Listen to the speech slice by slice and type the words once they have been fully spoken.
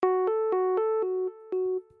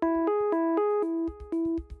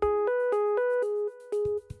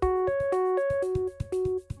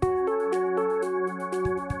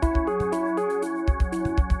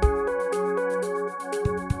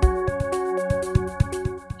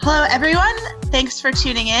Hello, everyone. Thanks for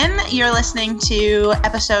tuning in. You're listening to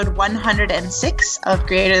episode 106 of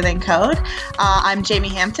Greater Than Code. I'm Jamie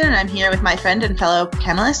Hampton, and I'm here with my friend and fellow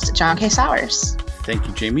panelist, John K. Sowers. Thank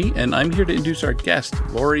you, Jamie. And I'm here to introduce our guest,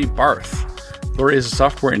 Lori Barth. Lori is a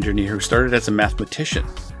software engineer who started as a mathematician.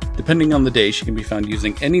 Depending on the day, she can be found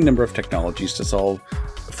using any number of technologies to solve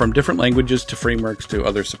from different languages to frameworks to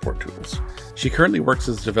other support tools. She currently works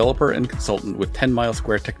as a developer and consultant with 10 Mile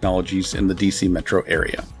Square Technologies in the DC metro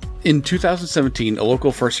area. In 2017, a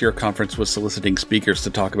local first-year conference was soliciting speakers to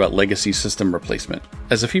talk about legacy system replacement.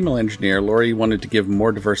 As a female engineer, Lori wanted to give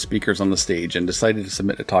more diverse speakers on the stage and decided to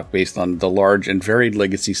submit a talk based on the large and varied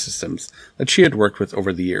legacy systems that she had worked with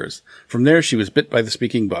over the years. From there, she was bit by the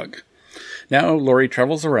speaking bug. Now, Lori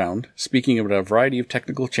travels around, speaking about a variety of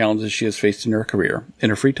technical challenges she has faced in her career. In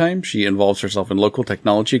her free time, she involves herself in local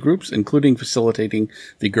technology groups, including facilitating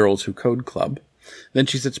the Girls Who Code Club. Then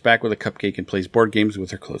she sits back with a cupcake and plays board games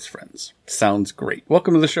with her close friends. Sounds great.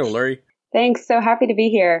 Welcome to the show, Lori. Thanks. So happy to be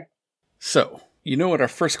here. So, you know what our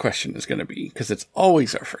first question is going to be, because it's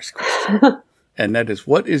always our first question. And that is,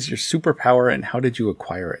 what is your superpower and how did you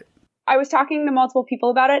acquire it? I was talking to multiple people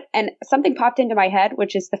about it, and something popped into my head,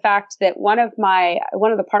 which is the fact that one of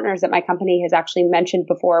the partners at my company has actually mentioned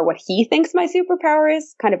before what he thinks my superpower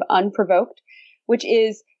is, kind of unprovoked, which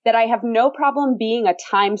is that I have no problem being a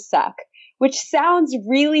time suck, which sounds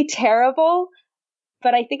really terrible,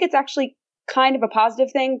 but I think it's actually kind of a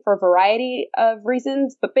positive thing for a variety of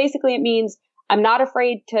reasons. But basically it means I'm not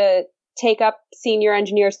afraid to take up senior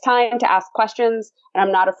engineers' time to ask questions, and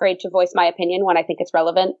I'm not afraid to voice my opinion when I think it's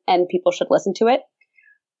relevant and people should listen to it.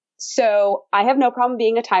 So I have no problem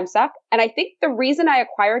being a time suck. And I think the reason I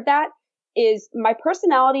acquired that is my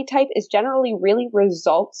personality type is generally really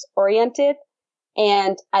results oriented,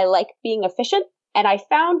 and I like being efficient. And I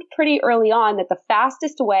found pretty early on that the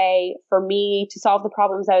fastest way for me to solve the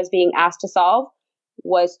problems I was being asked to solve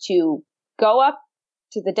was to go up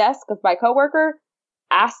to the desk of my coworker,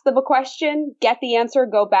 ask them a question, get the answer,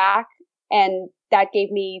 go back. And that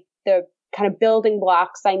gave me the kind of building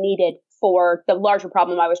blocks I needed for the larger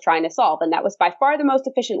problem I was trying to solve. And that was by far the most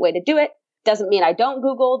efficient way to do it. Doesn't mean I don't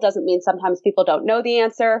Google, doesn't mean sometimes people don't know the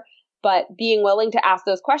answer, but being willing to ask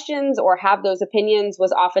those questions or have those opinions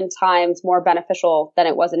was oftentimes more beneficial than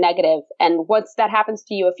it was a negative. And once that happens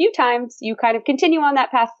to you a few times, you kind of continue on that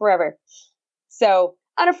path forever. So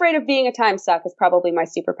unafraid of being a time suck is probably my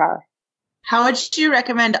superpower. How would you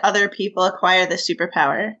recommend other people acquire this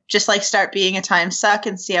superpower? Just like start being a time suck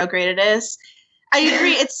and see how great it is? I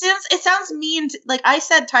agree. It sounds mean. Like I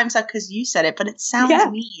said time suck because you said it, but it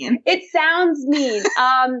sounds mean. It sounds mean.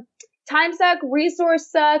 Time suck,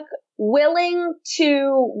 resource suck, willing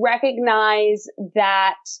to recognize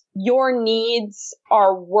that your needs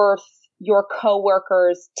are worth your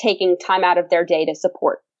coworkers taking time out of their day to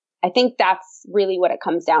support. I think that's really what it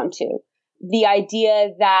comes down to. The idea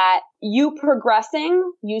that you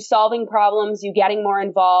progressing, you solving problems, you getting more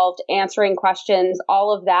involved, answering questions,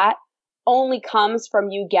 all of that only comes from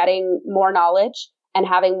you getting more knowledge and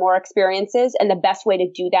having more experiences. And the best way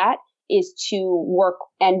to do that is to work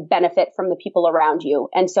and benefit from the people around you.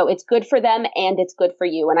 And so it's good for them and it's good for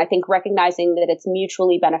you. And I think recognizing that it's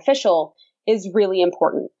mutually beneficial is really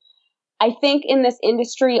important. I think in this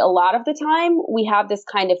industry, a lot of the time, we have this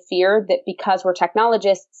kind of fear that because we're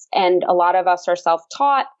technologists and a lot of us are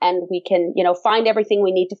self-taught and we can, find everything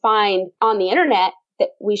we need to find on the internet, that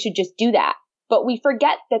we should just do that. But we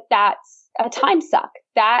forget that that's a time suck.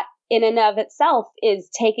 That in and of itself is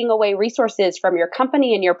taking away resources from your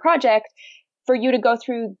company and your project for you to go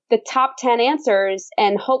through the top 10 answers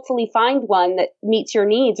and hopefully find one that meets your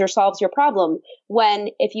needs or solves your problem. When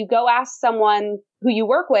if you go ask someone who you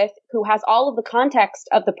work with, who has all of the context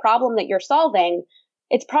of the problem that you're solving,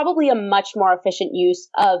 it's probably a much more efficient use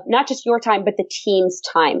of not just your time, but the team's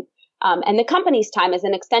time. And the company's time is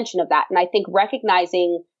an extension of that. And I think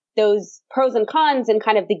recognizing those pros and cons and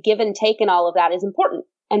kind of the give and take in all of that is important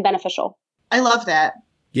and beneficial. I love that.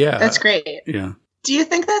 Yeah. That's great. Yeah. Do you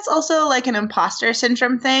think that's also like an imposter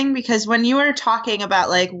syndrome thing? Because when you were talking about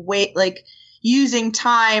using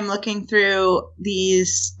time looking through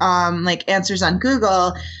these answers on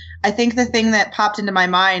Google, I think the thing that popped into my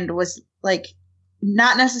mind was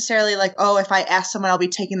not necessarily if I ask someone, I'll be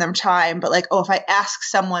taking them time, but if I ask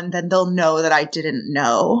someone, then they'll know that I didn't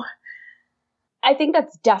know. I think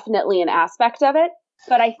that's definitely an aspect of it,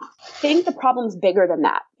 but I think the problem's bigger than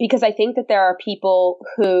that, because I think that there are people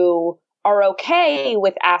who are okay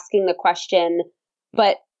with asking the question,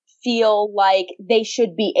 but feel like they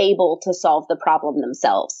should be able to solve the problem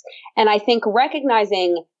themselves. And I think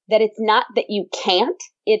recognizing that it's not that you can't,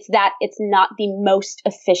 it's that it's not the most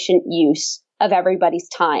efficient use of everybody's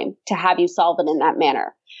time to have you solve it in that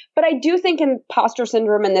manner. But I do think imposter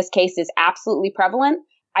syndrome in this case is absolutely prevalent.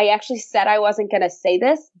 I actually said I wasn't going to say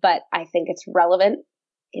this, but I think it's relevant.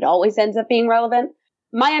 It always ends up being relevant.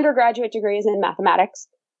 My undergraduate degree is in mathematics.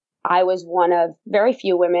 I was one of very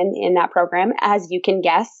few women in that program, as you can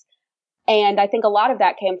guess. And I think a lot of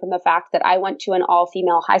that came from the fact that I went to an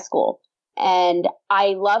all-female high school. And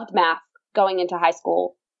I loved math going into high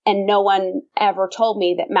school. And no one ever told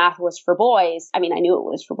me that math was for boys. I mean, I knew it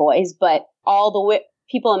was for boys, but all the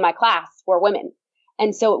people in my class were women.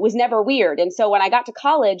 And so it was never weird. And so when I got to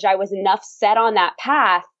college, I was enough set on that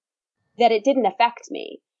path that it didn't affect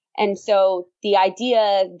me. And so the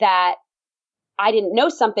idea that I didn't know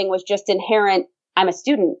something was just inherent. I'm a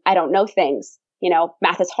student. I don't know things.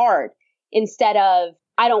 Math is hard. Instead of,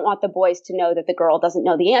 I don't want the boys to know that the girl doesn't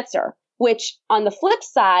know the answer, which on the flip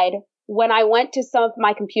side, when I went to some of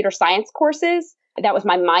my computer science courses, that was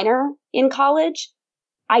my minor in college,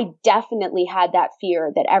 I definitely had that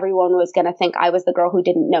fear that everyone was going to think I was the girl who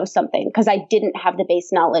didn't know something because I didn't have the base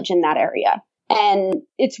knowledge in that area. And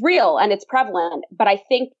it's real and it's prevalent, but I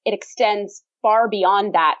think it extends far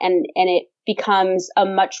beyond that and it becomes a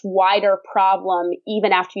much wider problem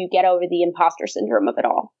even after you get over the imposter syndrome of it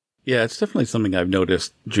all. Yeah, it's definitely something I've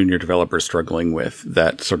noticed junior developers struggling with,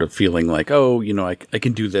 that sort of feeling like, I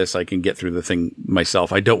can do this. I can get through the thing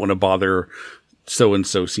myself. I don't want to bother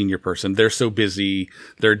so-and-so senior person. They're so busy.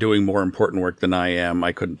 They're doing more important work than I am.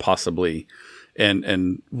 I couldn't possibly.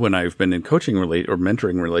 And when I've been in coaching or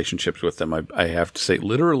mentoring relationships with them, I have to say,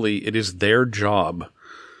 literally, it is their job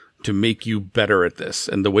to make you better at this.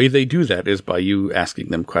 And the way they do that is by you asking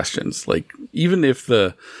them questions. Like, even if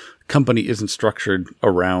the company isn't structured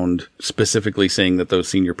around specifically saying that those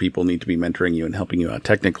senior people need to be mentoring you and helping you out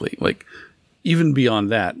technically, like, even beyond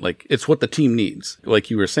that, like, it's what the team needs. Like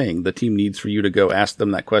you were saying, the team needs for you to go ask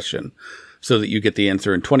them that question so that you get the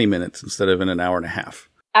answer in 20 minutes instead of in an hour and a half.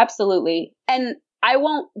 Absolutely. And I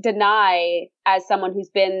won't deny, as someone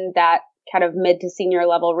who's been that kind of mid to senior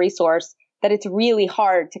level resource, that it's really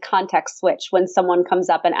hard to context switch when someone comes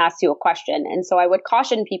up and asks you a question. And so I would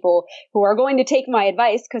caution people who are going to take my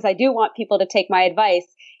advice, because I do want people to take my advice,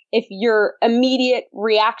 if your immediate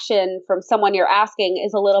reaction from someone you're asking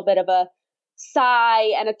is a little bit of a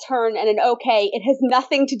sigh and a turn and an okay, it has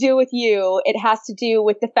nothing to do with you. It has to do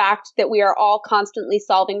with the fact that we are all constantly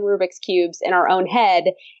solving Rubik's Cubes in our own head,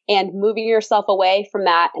 and moving yourself away from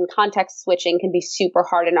that and context switching can be super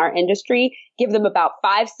hard in our industry. Give them about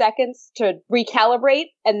 5 seconds to recalibrate,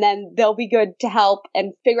 and then they'll be good to help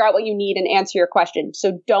and figure out what you need and answer your question.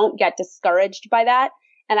 So don't get discouraged by that.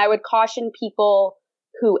 And I would caution people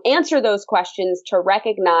who answer those questions to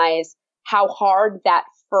recognize how hard that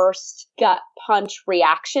first gut punch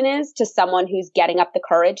reaction is to someone who's getting up the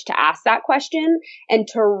courage to ask that question, and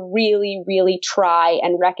to really, really try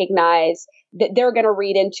and recognize that they're going to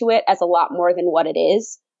read into it as a lot more than what it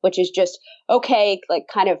is, which is just, okay, like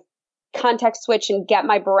kind of context switch and get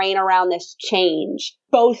my brain around this change.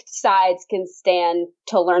 Both sides can stand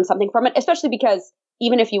to learn something from it, especially because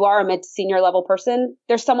even if you are a mid to senior level person,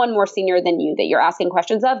 there's someone more senior than you that you're asking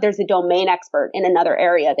questions of. There's a domain expert in another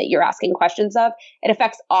area that you're asking questions of. It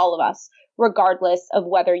affects all of us, regardless of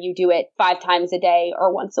whether you do it 5 times a day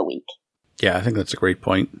or once a week. Yeah, I think that's a great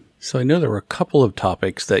point. So I know there were a couple of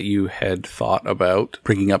topics that you had thought about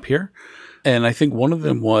bringing up here. And I think one of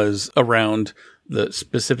them was around the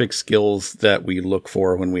specific skills that we look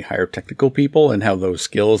for when we hire technical people, and how those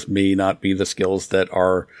skills may not be the skills that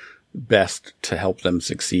are best to help them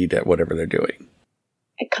succeed at whatever they're doing.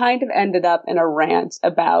 It kind of ended up in a rant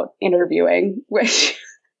about interviewing, which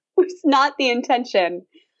was not the intention.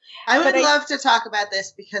 I would love to talk about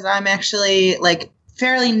this because I'm actually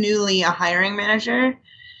fairly newly a hiring manager.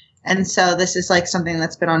 And so this is something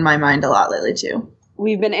that's been on my mind a lot lately too.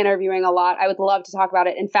 We've been interviewing a lot. I would love to talk about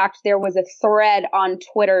it. In fact, there was a thread on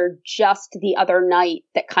Twitter just the other night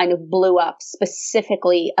that kind of blew up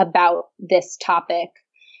specifically about this topic.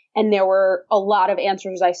 And there were a lot of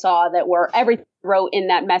answers I saw that were everything wrote in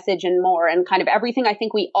that message and more, and kind of everything I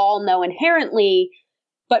think we all know inherently,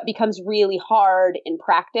 but becomes really hard in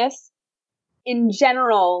practice. In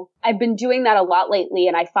general, I've been doing that a lot lately,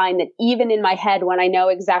 and I find that even in my head, when I know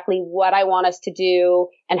exactly what I want us to do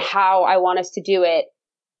and how I want us to do it,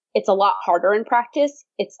 it's a lot harder in practice.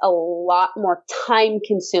 It's a lot more time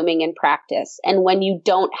consuming in practice. And when you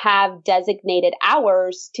don't have designated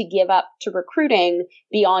hours to give up to recruiting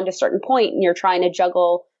beyond a certain point, and you're trying to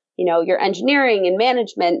juggle, your engineering and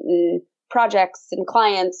management and projects and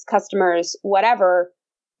clients, customers, whatever,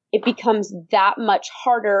 it becomes that much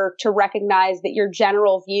harder to recognize that your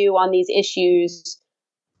general view on these issues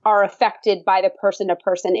are affected by the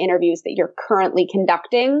person-to-person interviews that you're currently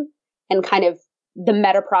conducting, and kind of the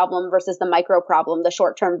meta problem versus the micro problem, the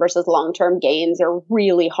short-term versus long-term gains are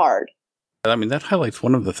really hard. I mean, that highlights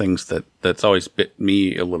one of the things that's always bit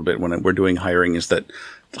me a little bit when we're doing hiring, is that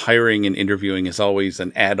hiring and interviewing is always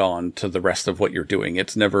an add-on to the rest of what you're doing.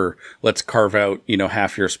 It's never, let's carve out,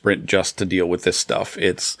 half your sprint just to deal with this stuff.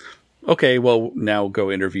 It's, okay, well, now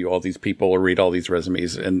go interview all these people or read all these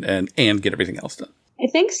resumes and get everything else done. I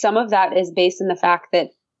think some of that is based in the fact that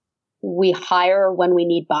we hire when we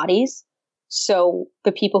need bodies. So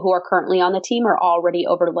the people who are currently on the team are already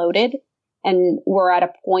overloaded. And we're at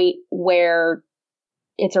a point where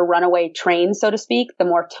it's a runaway train, so to speak. The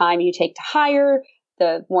more time you take to hire,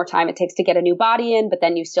 the more time it takes to get a new body in, but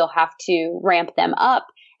then you still have to ramp them up.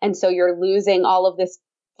 And so you're losing all of this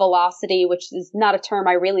velocity, which is not a term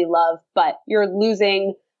I really love, but you're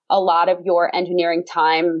losing a lot of your engineering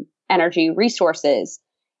time, energy, resources.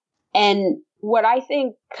 And what I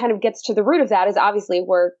think kind of gets to the root of that is obviously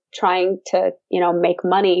we're trying to, make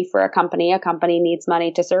money for a company. A company needs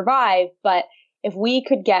money to survive. But if we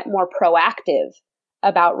could get more proactive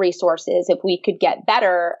about resources, if we could get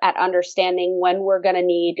better at understanding when we're going to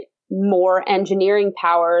need more engineering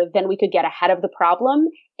power, then we could get ahead of the problem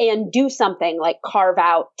and do something like carve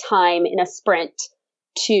out time in a sprint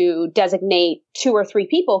to designate 2 or 3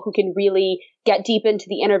 people who can really get deep into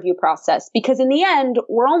the interview process. Because in the end,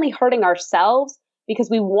 we're only hurting ourselves because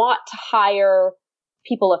we want to hire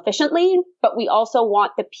people efficiently, but we also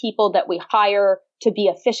want the people that we hire to be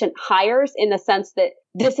efficient hires in the sense that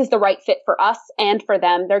this is the right fit for us and for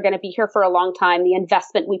them. They're going to be here for a long time. The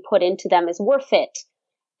investment we put into them is worth it.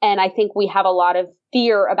 And I think we have a lot of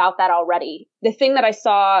fear about that already. The thing that I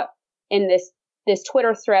saw in this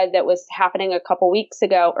Twitter thread that was happening a couple weeks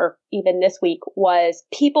ago, or even this week, was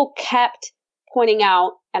people kept pointing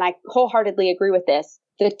out, and I wholeheartedly agree with this,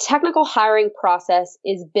 the technical hiring process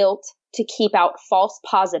is built to keep out false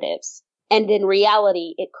positives. And in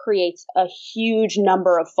reality, it creates a huge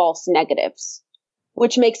number of false negatives,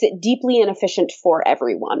 which makes it deeply inefficient for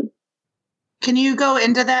everyone. Can you go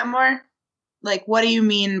into that more? Like, what do you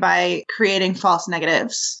mean by creating false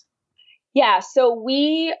negatives? Yeah, so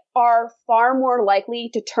we are far more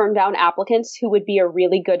likely to turn down applicants who would be a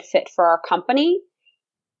really good fit for our company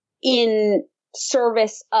in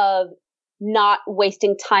service of not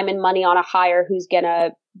wasting time and money on a hire who's going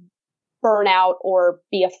to burn out or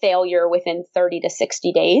be a failure within 30 to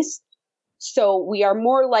 60 days. So we are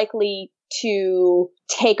more likely to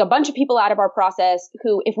take a bunch of people out of our process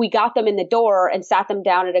who, if we got them in the door and sat them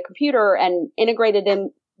down at a computer and integrated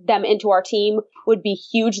them into our team, would be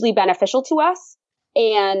hugely beneficial to us,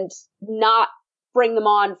 and not bring them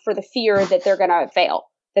on for the fear that they're going to fail,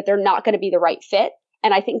 that they're not going to be the right fit.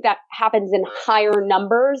 And I think that happens in higher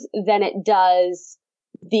numbers than it does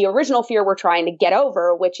the original fear we're trying to get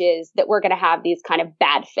over, which is that we're going to have these kind of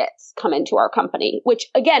bad fits come into our company, which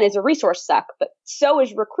again is a resource suck, but so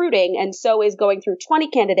is recruiting, and so is going through 20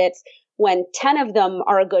 candidates when 10 of them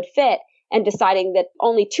are a good fit and deciding that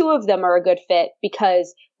only 2 of them are a good fit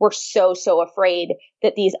because we're so afraid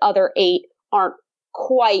that these other 8 aren't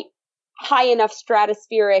quite high enough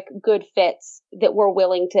stratospheric good fits that we're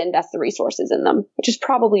willing to invest the resources in them, which is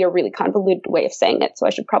probably a really convoluted way of saying it. So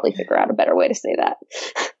I should probably figure out a better way to say that.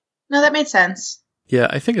 No, that made sense. Yeah,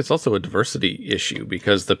 I think it's also a diversity issue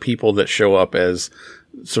because the people that show up as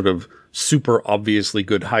sort of super obviously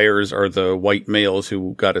good hires are the white males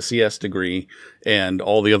who got a CS degree, and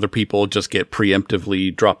all the other people just get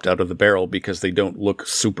preemptively dropped out of the barrel because they don't look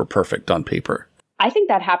super perfect on paper. I think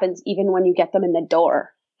that happens even when you get them in the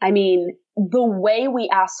door. I mean, the way we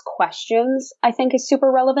ask questions, I think, is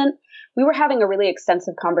super relevant. We were having a really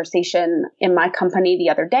extensive conversation in my company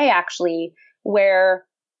the other day, actually, where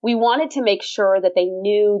we wanted to make sure that they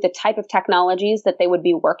knew the type of technologies that they would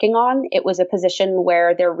be working on. It was a position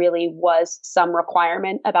where there really was some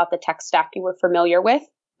requirement about the tech stack you were familiar with.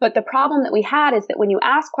 But the problem that we had is that when you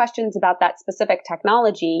ask questions about that specific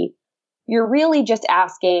technology, you're really just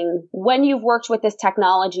asking, when you've worked with this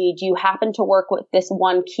technology, do you happen to work with this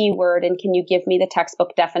one keyword? And can you give me the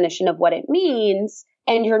textbook definition of what it means?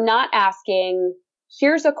 And you're not asking,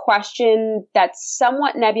 here's a question that's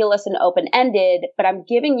somewhat nebulous and open-ended, but I'm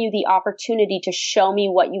giving you the opportunity to show me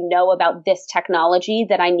what you know about this technology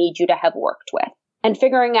that I need you to have worked with. And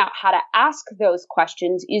figuring out how to ask those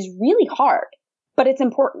questions is really hard, but it's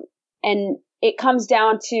important. And it comes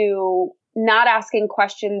down to not asking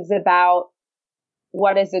questions about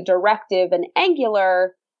what is a directive in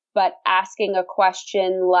Angular, but asking a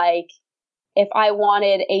question like, if I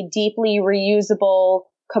wanted a deeply reusable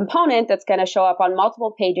component that's going to show up on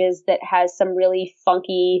multiple pages that has some really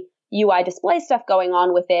funky UI display stuff going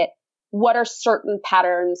on with it, what are certain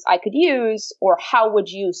patterns I could use, or how would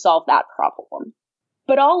you solve that problem?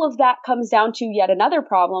 But all of that comes down to yet another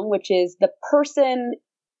problem, which is the person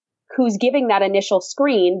who's giving that initial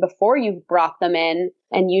screen before you've brought them in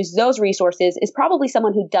and used those resources is probably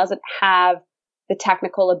someone who doesn't have the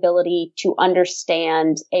technical ability to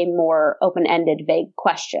understand a more open-ended, vague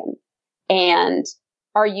question. And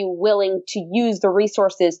are you willing to use the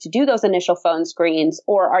resources to do those initial phone screens,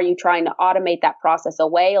 or are you trying to automate that process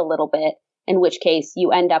away a little bit, in which case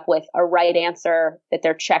you end up with a right answer that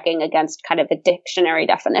they're checking against kind of a dictionary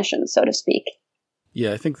definition, so to speak?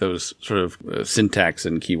 Yeah, I think those sort of syntax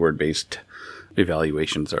and keyword-based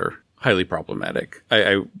evaluations are highly problematic.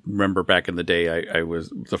 I remember back in the day,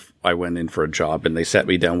 I went in for a job and they sat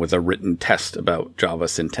me down with a written test about Java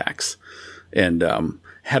syntax. And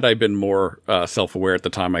had I been more self-aware at the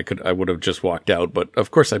time, I would have just walked out. But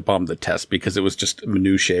of course, I bombed the test because it was just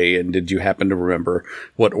minutiae. And did you happen to remember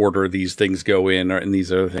what order these things go in, or and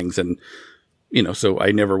these other things? And so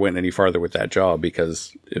I never went any farther with that job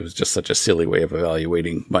because it was just such a silly way of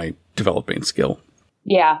evaluating my developing skill.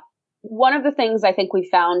 Yeah. One of the things I think we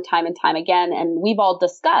found time and time again, and we've all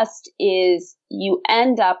discussed, is you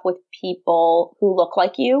end up with people who look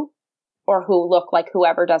like you or who look like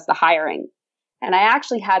whoever does the hiring. And I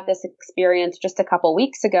actually had this experience just a couple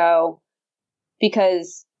weeks ago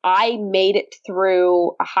because I made it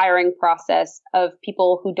through a hiring process of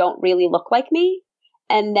people who don't really look like me.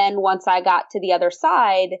 And then once I got to the other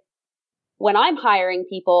side, when I'm hiring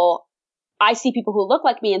people, I see people who look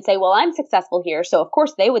like me and say, well, I'm successful here, so of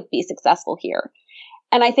course they would be successful here.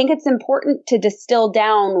 And I think it's important to distill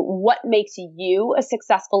down what makes you a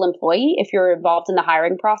successful employee if you're involved in the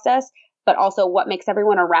hiring process, but also what makes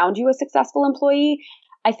everyone around you a successful employee.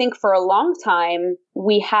 I think for a long time,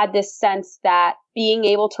 we had this sense that being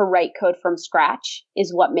able to write code from scratch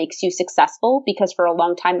is what makes you successful, because for a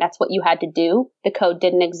long time, that's what you had to do. The code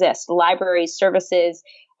didn't exist. Libraries, services,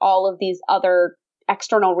 all of these other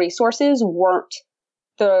external resources weren't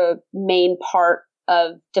the main part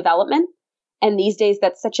of development. And these days,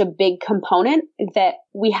 that's such a big component that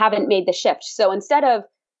we haven't made the shift. So instead of,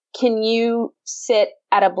 can you sit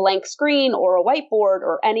at a blank screen or a whiteboard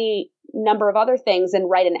or any number of other things and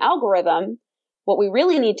write an algorithm, what we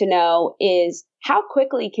really need to know is how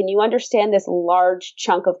quickly can you understand this large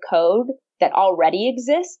chunk of code that already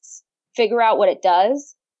exists, figure out what it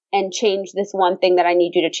does, and change this one thing that I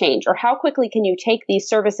need you to change? Or how quickly can you take these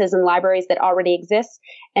services and libraries that already exist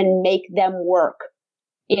and make them work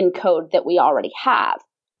in code that we already have?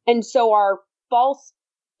 And so our false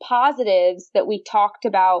positives that we talked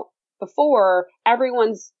about before,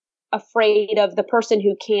 everyone's afraid of the person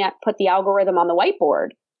who can't put the algorithm on the whiteboard.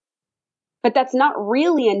 But that's not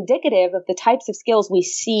really indicative of the types of skills we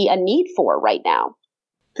see a need for right now.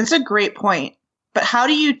 That's a great point. But how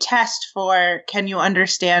do you test for, can you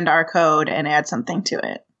understand our code and add something to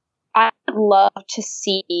it? I'd love to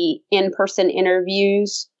see in-person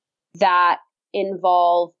interviews that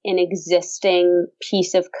involve an existing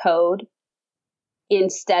piece of code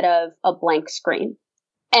instead of a blank screen.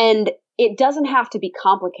 And it doesn't have to be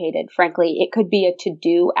complicated, frankly. It could be a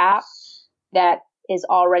to-do app that is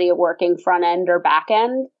already a working front end or back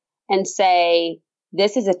end and say,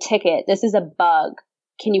 this is a ticket, this is a bug.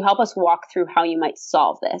 Can you help us walk through how you might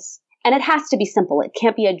solve this? And it has to be simple. It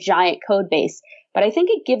can't be a giant code base. But I think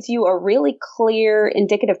it gives you a really clear,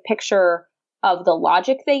 indicative picture of the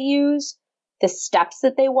logic they use, the steps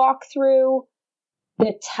that they walk through,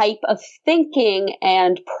 the type of thinking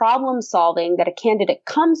and problem solving that a candidate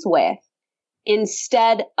comes with,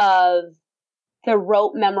 instead of the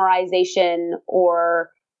rote memorization or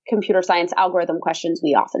computer science algorithm questions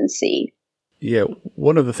we often see. Yeah,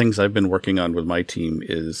 one of the things I've been working on with my team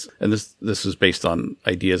is, and this is based on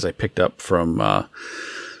ideas I picked up from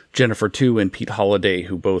Jennifer Tu and Pete Holiday,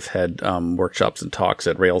 who both had workshops and talks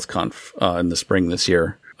at RailsConf in the spring this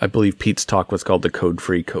year. I believe Pete's talk was called the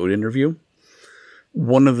Code-Free Code Interview.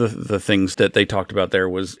 One of the things that they talked about there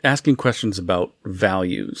was asking questions about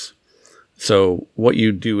values. So what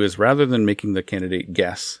you do is, rather than making the candidate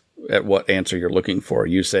guess at what answer you're looking for,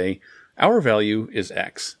 you say, our value is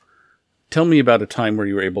X. Tell me about a time where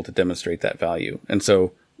you were able to demonstrate that value. And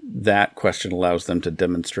so that question allows them to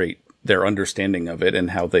demonstrate their understanding of it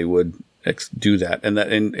and how they would do that. And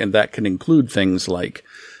that can include things like,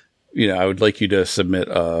 I would like you to submit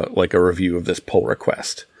a review of this pull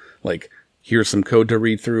request. Like, here's some code to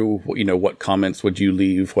read through. What comments would you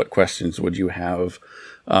leave? What questions would you have?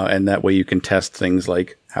 And that way you can test things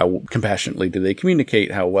like, how compassionately do they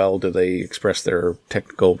communicate? How well do they express their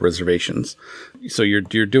technical reservations? So you're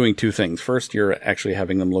doing two things. First, you're actually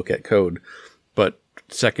having them look at code. But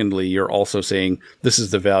secondly, you're also saying this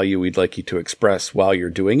is the value we'd like you to express while you're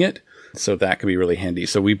doing it. So that can be really handy.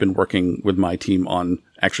 So we've been working with my team on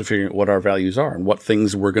actually figuring out what our values are and what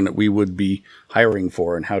things we would be hiring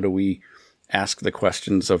for, and how do we ask the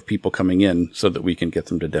questions of people coming in so that we can get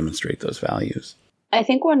them to demonstrate those values. I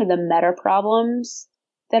think one of the meta problems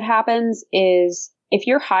that happens is if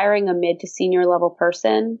you're hiring a mid to senior level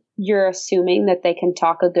person, you're assuming that they can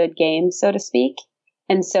talk a good game, so to speak.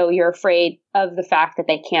 And so you're afraid of the fact that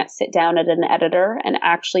they can't sit down at an editor and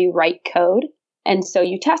actually write code. And so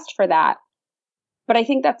you test for that. But I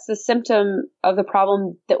think that's the symptom of the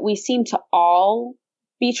problem that we seem to all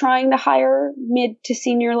be trying to hire mid to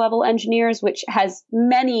senior level engineers, which has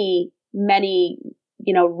many, many,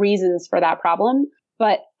 reasons for that problem.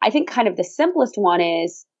 But I think kind of the simplest one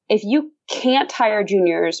is if you can't hire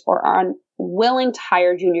juniors or are unwilling to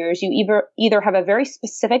hire juniors, you either have a very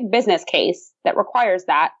specific business case that requires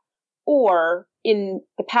that, or in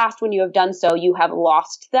the past when you have done so, you have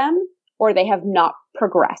lost them or they have not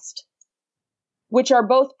progressed, which are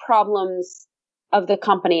both problems of the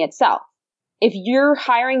company itself. If you're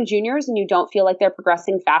hiring juniors and you don't feel like they're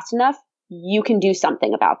progressing fast enough, you can do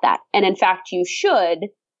something about that. And in fact, you should.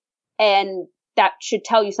 And that should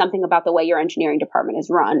tell you something about the way your engineering department is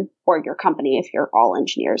run, or your company if you're all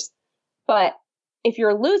engineers. But if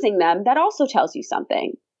you're losing them, that also tells you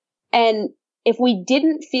something. And if we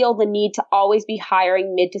didn't feel the need to always be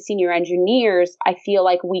hiring mid to senior engineers, I feel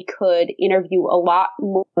like we could interview a lot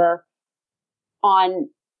more on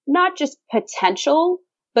not just potential,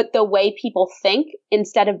 but the way people think,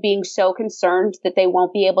 instead of being so concerned that they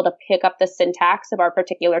won't be able to pick up the syntax of our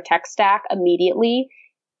particular tech stack immediately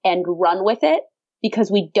and run with it,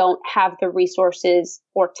 because we don't have the resources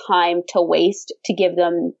or time to waste to give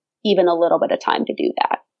them even a little bit of time to do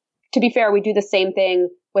that. To be fair, we do the same thing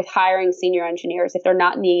with hiring senior engineers. If they're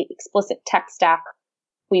not in the explicit tech stack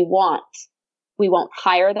we won't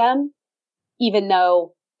hire them, even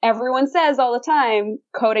though everyone says all the time,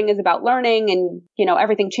 coding is about learning and,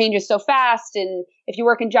 everything changes so fast. And if you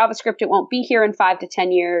work in JavaScript, it won't be here in 5 to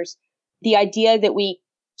 10 years. The idea that we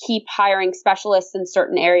keep hiring specialists in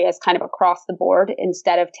certain areas kind of across the board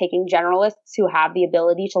instead of taking generalists who have the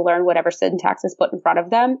ability to learn whatever syntax is put in front of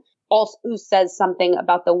them also says something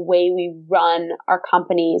about the way we run our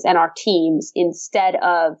companies and our teams instead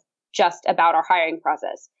of just about our hiring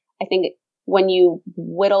process. I think when you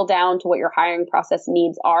whittle down to what your hiring process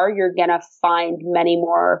needs are, you're going to find many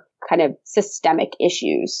more kind of systemic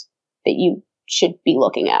issues that you should be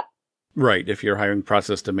looking at. Right. If your hiring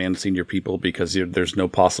process demands senior people because there's no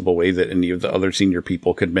possible way that any of the other senior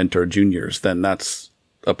people could mentor juniors, then that's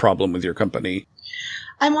a problem with your company.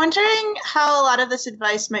 I'm wondering how a lot of this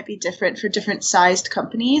advice might be different for different sized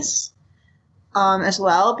companies as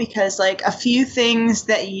well, because like a few things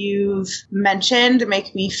that you've mentioned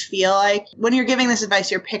make me feel like when you're giving this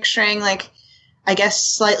advice, you're picturing like, I guess,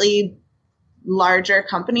 slightly larger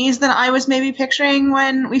companies than I was maybe picturing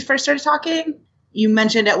when we first started talking. You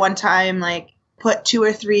mentioned at one time, like, put 2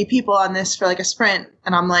 or 3 people on this for like a sprint.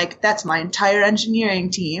 And I'm like, that's my entire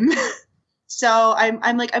engineering team. So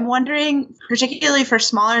I'm wondering, particularly for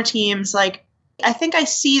smaller teams, like, I think I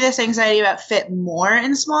see this anxiety about fit more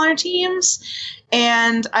in smaller teams.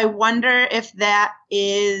 And I wonder if that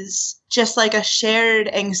is just like a shared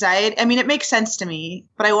anxiety. I mean, it makes sense to me,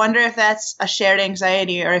 but I wonder if that's a shared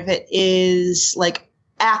anxiety or if it is like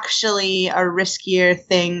actually a riskier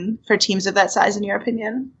thing for teams of that size, in your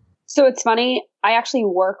opinion? So it's funny. I actually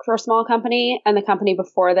work for a small company, and the company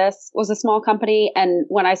before this was a small company. And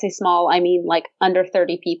when I say small, I mean like under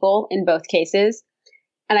 30 people in both cases.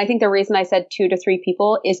 And I think the reason I said 2 to 3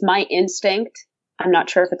 people is my instinct. I'm not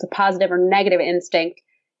sure if it's a positive or negative instinct,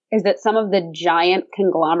 is that some of the giant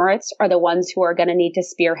conglomerates are the ones who are going to need to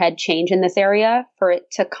spearhead change in this area for it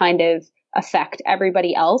to kind of affect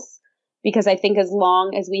everybody else. Because I think as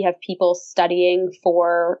long as we have people studying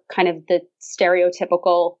for kind of the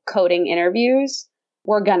stereotypical coding interviews,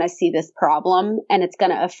 we're going to see this problem, and it's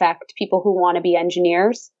going to affect people who want to be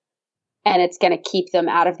engineers, and it's going to keep them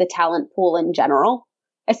out of the talent pool in general,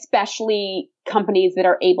 especially companies that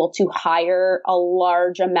are able to hire a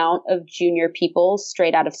large amount of junior people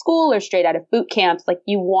straight out of school or straight out of boot camps. Like,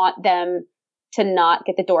 you want them to not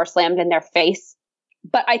get the door slammed in their face.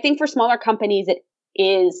 But I think for smaller companies, it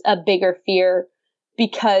is a bigger fear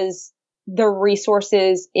because the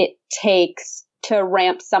resources it takes to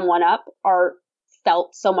ramp someone up are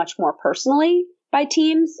felt so much more personally by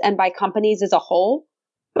teams and by companies as a whole.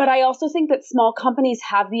 But I also think that small companies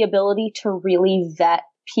have the ability to really vet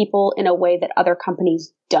people in a way that other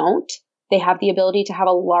companies don't. They have the ability to have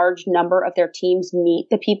a large number of their teams meet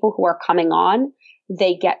the people who are coming on.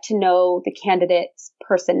 They get to know the candidate's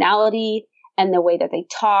personality and the way that they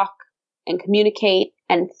talk and communicate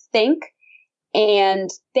and think. And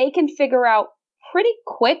they can figure out pretty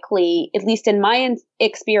quickly, at least in my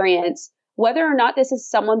experience, whether or not this is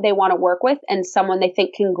someone they want to work with and someone they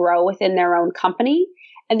think can grow within their own company.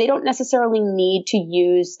 And they don't necessarily need to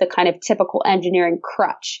use the kind of typical engineering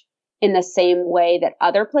crutch in the same way that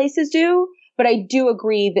other places do. But I do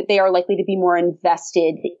agree that they are likely to be more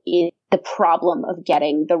invested in the problem of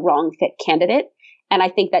getting the wrong fit candidate. And I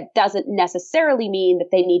think that doesn't necessarily mean that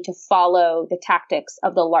they need to follow the tactics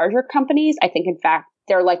of the larger companies. I think, in fact,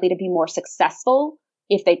 they're likely to be more successful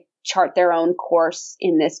if they chart their own course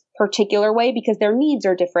in this particular way, because their needs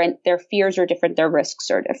are different, their fears are different, their risks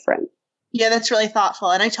are different. Yeah, that's really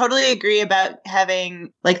thoughtful. And I totally agree about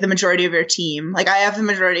having like the majority of your team. Like I have the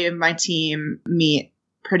majority of my team meet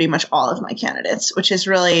pretty much all of my candidates, which is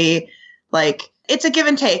really like, it's a give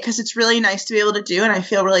and take because it's really nice to be able to do. And I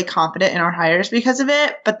feel really confident in our hires because of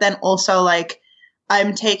it. But then also like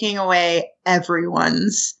I'm taking away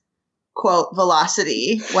everyone's quote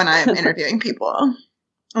velocity when I'm interviewing people.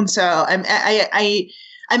 And so I'm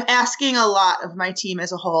asking a lot of my team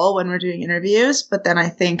as a whole when we're doing interviews, but then I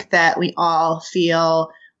think that we all feel,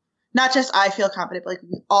 not just I feel confident, but like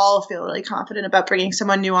we all feel really confident about bringing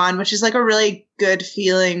someone new on, which is like a really good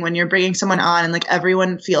feeling when you're bringing someone on and like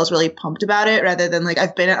everyone feels really pumped about it, rather than like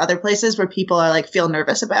I've been at other places where people are like feel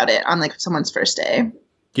nervous about it on like someone's first day.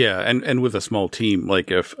 Yeah, and with a small team, like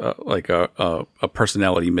if like a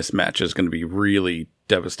personality mismatch is going to be really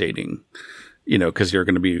devastating. You know, because you're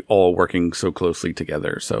going to be all working so closely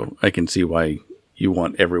together. So I can see why you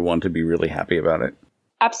want everyone to be really happy about it.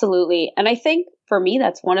 Absolutely. And I think for me,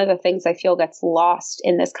 that's one of the things I feel gets lost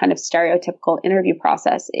in this kind of stereotypical interview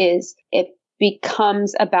process is it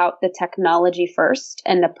becomes about the technology first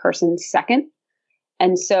and the person second.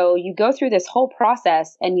 And so you go through this whole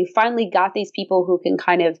process and you finally got these people who can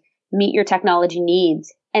kind of meet your technology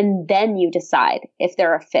needs. And then you decide if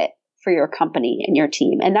they're a fit for your company and your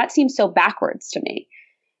team. And that seems so backwards to me,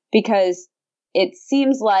 because it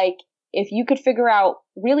seems like if you could figure out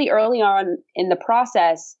really early on in the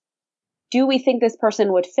process, do we think this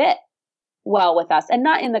person would fit well with us? And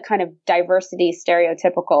not in the kind of diversity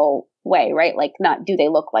stereotypical way, right? Like not do they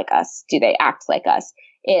look like us? Do they act like us?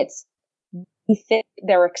 It's we think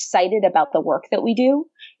they're excited about the work that we do.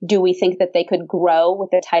 Do we think that they could grow with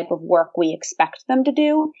the type of work we expect them to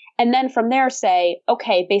do? And then from there say,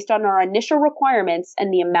 okay, based on our initial requirements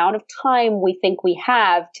and the amount of time we think we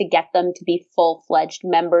have to get them to be full-fledged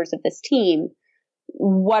members of this team,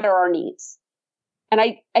 what are our needs? And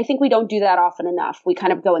I think we don't do that often enough. We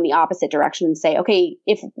kind of go in the opposite direction and say, okay,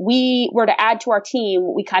 if we were to add to our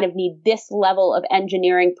team, we kind of need this level of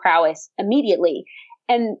engineering prowess immediately.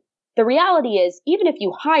 And the reality is, even if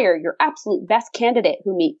you hire your absolute best candidate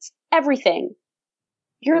who meets everything,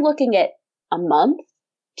 you're looking at a month,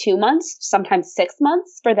 2 months, sometimes 6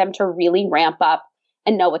 months for them to really ramp up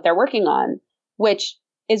and know what they're working on, which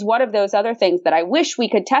is one of those other things that I wish we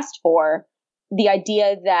could test for. The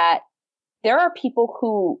idea that there are people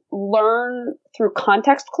who learn through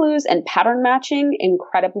context clues and pattern matching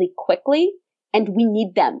incredibly quickly, and we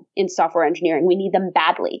need them in software engineering. We need them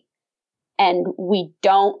badly. And we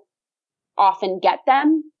don't often get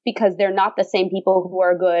them because they're not the same people who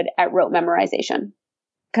are good at rote memorization,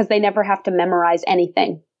 because they never have to memorize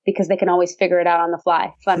anything because they can always figure it out on the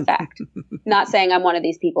fly. Fun fact. Not saying I'm one of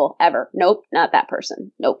these people ever. Nope, not that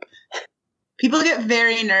person. Nope. People get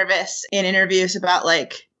very nervous in interviews about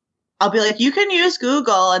like, I'll be like, you can use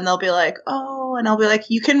Google, and they'll be like, oh, and I'll be like,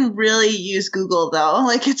 you can really use Google though.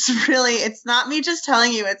 Like it's not me just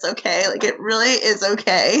telling you it's okay. Like it really is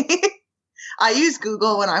okay. I use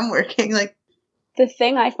Google when I'm working. Like the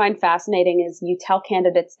thing I find fascinating is you tell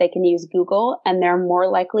candidates they can use Google and they're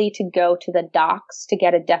more likely to go to the docs to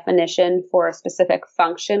get a definition for a specific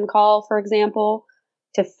function call, for example,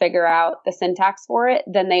 to figure out the syntax for it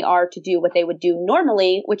than they are to do what they would do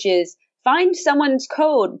normally, which is find someone's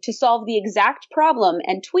code to solve the exact problem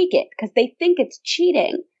and tweak it because they think it's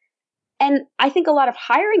cheating. And I think a lot of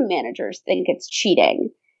hiring managers think it's cheating.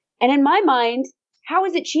 And in my mind, how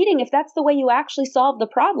is it cheating if that's the way you actually solve the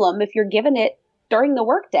problem if you're given it during the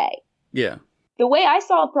workday? Yeah. The way I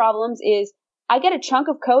solve problems is I get a chunk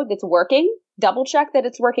of code that's working, double check that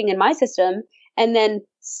it's working in my system, and then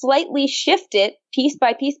slightly shift it piece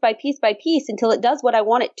by piece by piece by piece until it does what I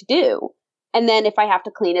want it to do. And then if I have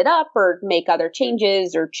to clean it up or make other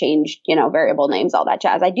changes or change, variable names, all that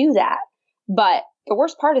jazz, I do that. But the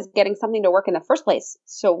worst part is getting something to work in the first place.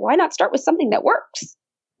 So why not start with something that works?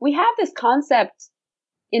 We have this concept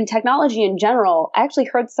in technology in general. I actually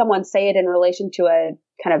heard someone say it in relation to a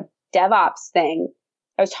kind of DevOps thing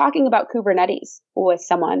I was talking about Kubernetes with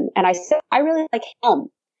someone, and I said, I really like Helm.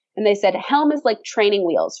 And they said, Helm is like training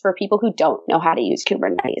wheels for people who don't know how to use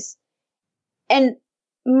Kubernetes. And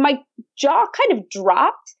my jaw kind of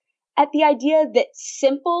dropped at the idea that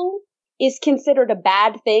simple is considered a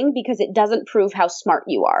bad thing because it doesn't prove how smart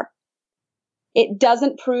you are. It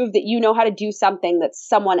doesn't prove that you know how to do something that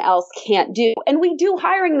someone else can't do. And we do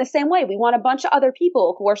hiring the same way. We want a bunch of other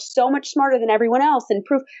people who are so much smarter than everyone else and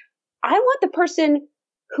prove. I want the person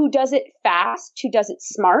who does it fast, who does it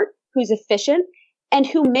smart, who's efficient, and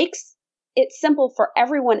who makes it simple for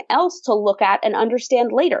everyone else to look at and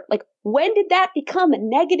understand later. Like, when did that become a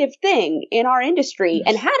negative thing in our industry,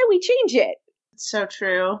 and how do we change it? It's so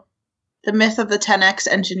true. The myth of the 10x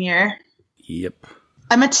engineer. Yep.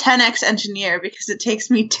 I'm a 10x engineer because it takes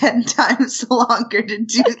me 10 times longer to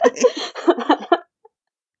do things.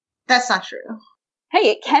 That's not true.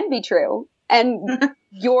 Hey, it can be true. And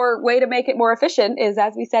your way to make it more efficient is,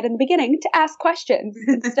 as we said in the beginning, to ask questions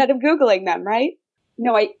instead of Googling them, right?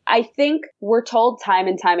 No, I think we're told time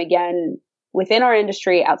and time again within our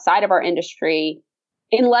industry, outside of our industry,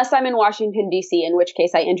 unless I'm in Washington, D.C., in which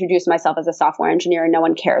case I introduce myself as a software engineer and no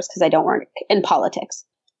one cares because I don't work in politics.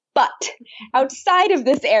 But outside of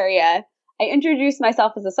this area, I introduce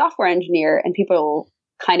myself as a software engineer and people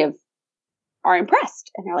kind of are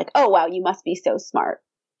impressed. And they're like, oh, wow, you must be so smart.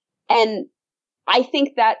 And I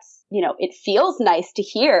think that's, it feels nice to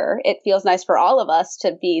hear. It feels nice for all of us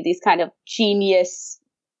to be these kind of genius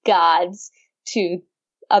gods to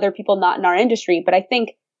other people not in our industry. But I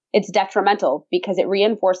think it's detrimental because it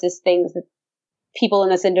reinforces things that people in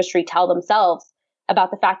this industry tell themselves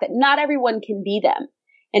about the fact that not everyone can be them.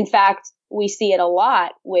 In fact, we see it a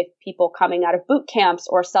lot with people coming out of boot camps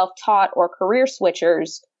or self-taught or career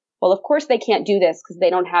switchers. Well, of course they can't do this because they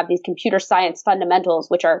don't have these computer science fundamentals,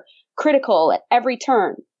 which are critical at every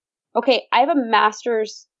turn. Okay, I have a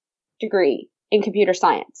master's degree in computer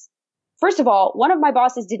science. First of all, one of my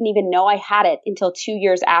bosses didn't even know I had it until 2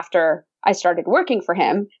 years after I started working for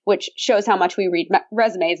him, which shows how much we read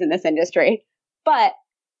resumes in this industry. But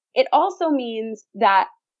it also means that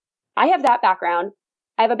I have that background.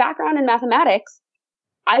 I have a background in mathematics.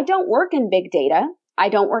 I don't work in big data. I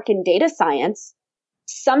don't work in data science.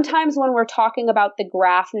 Sometimes when we're talking about the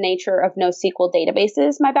graph nature of NoSQL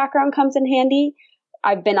databases, my background comes in handy.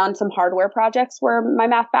 I've been on some hardware projects where my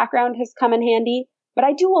math background has come in handy, but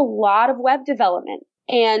I do a lot of web development.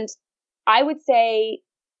 And I would say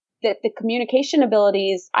that the communication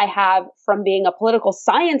abilities I have from being a political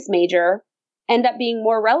science major end up being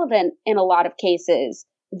more relevant in a lot of cases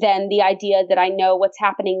than the idea that I know what's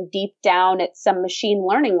happening deep down at some machine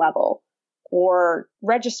learning level or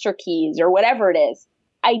register keys or whatever it is.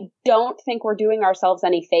 I don't think we're doing ourselves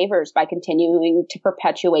any favors by continuing to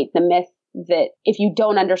perpetuate the myth that if you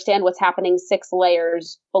don't understand what's happening 6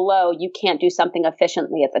 layers below, you can't do something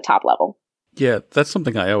efficiently at the top level. Yeah, that's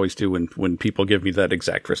something I always do when people give me that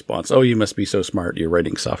exact response. Oh, you must be so smart, you're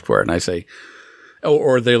writing software. And I say,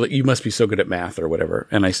 you must be so good at math or whatever.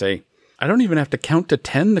 And I say, I don't even have to count to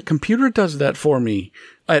 10. The computer does that for me.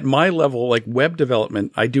 At my level, like web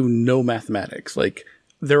development, I do no mathematics. Like,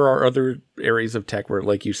 there are other areas of tech where,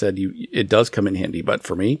 like you said, it does come in handy. But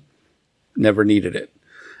for me, never needed it.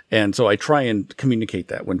 And so I try and communicate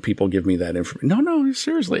that when people give me that information. No,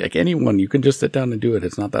 seriously, like anyone, you can just sit down and do it.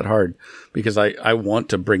 It's not that hard because I want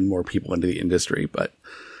to bring more people into the industry. But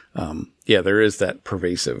yeah, there is that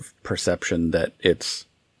pervasive perception that it's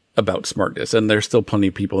about smartness. And there's still plenty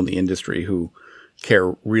of people in the industry who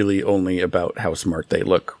care really only about how smart they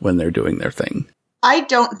look when they're doing their thing. I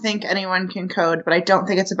don't think anyone can code, but I don't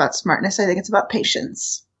think it's about smartness. I think it's about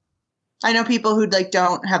patience. I know people who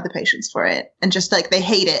don't have the patience for it and just they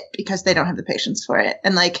hate it because they don't have the patience for it.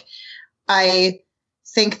 And I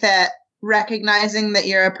think that recognizing that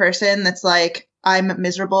you're a person that's I'm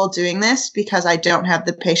miserable doing this because I don't have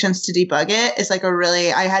the patience to debug it is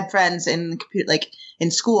I had friends in in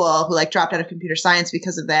school who dropped out of computer science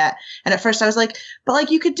because of that. And at first I was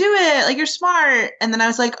but you could do it, you're smart. And then I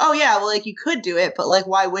was oh yeah, well you could do it, but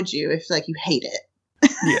why would you if you hate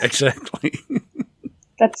it? Yeah, exactly.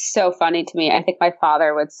 That's so funny to me. I think my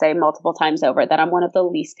father would say multiple times over that I'm one of the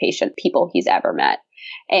least patient people he's ever met.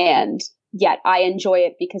 And yet I enjoy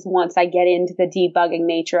it because once I get into the debugging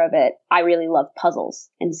nature of it, I really love puzzles.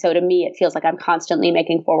 And so to me, it feels like I'm constantly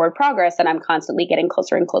making forward progress and I'm constantly getting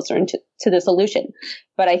closer and closer to the solution.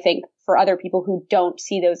 But I think for other people who don't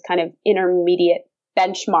see those kind of intermediate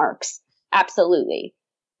benchmarks, absolutely.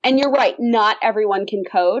 And you're right, not everyone can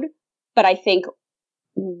code, but I think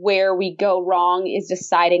where we go wrong is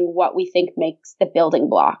deciding what we think makes the building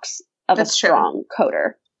blocks of a strong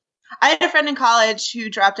coder. I had a friend in college who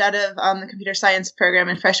dropped out of the computer science program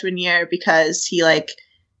in freshman year because he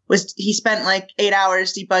spent like 8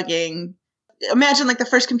 hours debugging. Imagine like the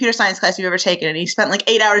first computer science class you've ever taken, and he spent like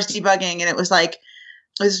 8 hours debugging, and it was like,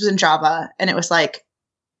 this was in Java, and it was like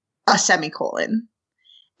a semicolon.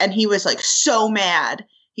 And he was like so mad.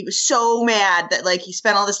 He was so mad that like he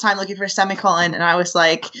spent all this time looking for a semicolon. And I was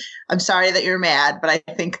like, I'm sorry that you're mad, but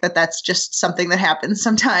I think that that's just something that happens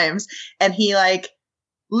sometimes. And he like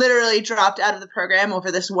literally dropped out of the program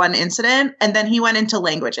over this one incident. And then he went into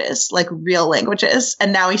languages, like real languages.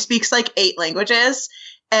 And now he speaks like 8 languages.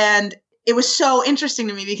 And it was so interesting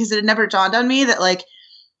to me because it had never dawned on me that like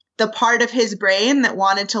the part of his brain that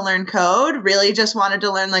wanted to learn code really just wanted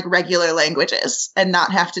to learn like regular languages and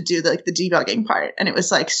not have to do the debugging part. And it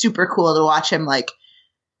was like super cool to watch him like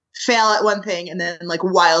fail at one thing and then like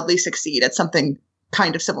wildly succeed at something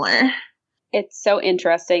kind of similar. It's so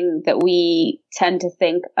interesting that we tend to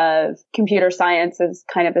think of computer science as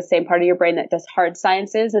kind of the same part of your brain that does hard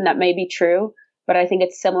sciences, and that may be true, but I think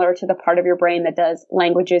it's similar to the part of your brain that does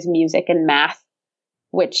languages, music, and math,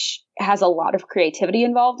 which has a lot of creativity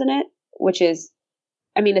involved in it, which is,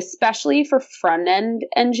 I mean, especially for front-end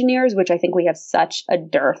engineers, which I think we have such a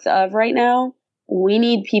dearth of right now, we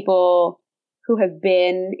need people who have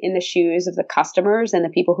been in the shoes of the customers and the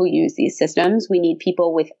people who use these systems. We need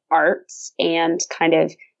people with arts and kind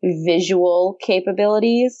of visual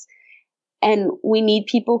capabilities. And we need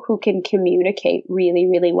people who can communicate really,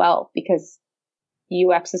 really well, because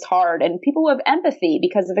UX is hard, and people who have empathy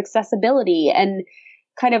because of accessibility and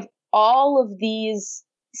kind of all of these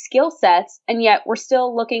skill sets. And yet we're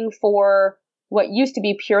still looking for what used to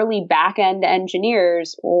be purely back-end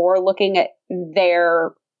engineers, or looking at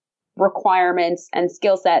their requirements and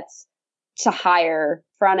skill sets to hire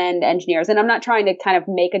front-end engineers. And I'm not trying to kind of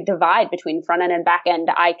make a divide between front-end and back-end.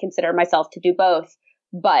 I consider myself to do both,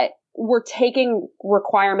 but we're taking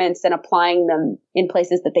requirements and applying them in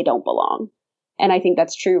places that they don't belong. And I think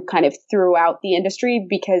that's true kind of throughout the industry,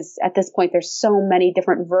 because at this point, there's so many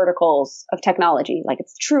different verticals of technology. Like,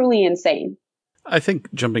 it's truly insane. I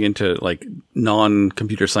think jumping into like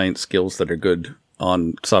non-computer science skills that are good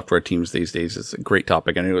on software teams these days is a great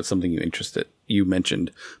topic. I know it's something you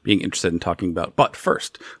mentioned being interested in talking about. But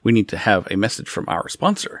first, we need to have a message from our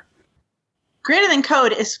sponsor. Greater Than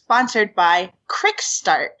Code is sponsored by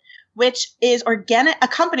Crickstart, which is a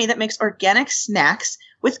company that makes organic snacks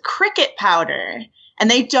with cricket powder. And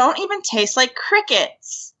they don't even taste like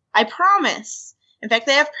crickets. I promise. In fact,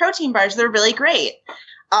 they have protein bars. They're really great.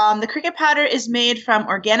 The cricket powder is made from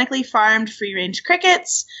organically farmed free-range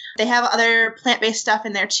crickets. They have other plant-based stuff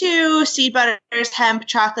in there too. Seed butters, hemp,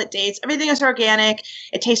 chocolate, dates. Everything is organic.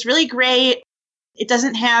 It tastes really great. It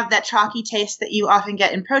doesn't have that chalky taste that you often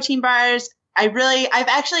get in protein bars. I've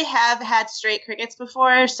actually had straight crickets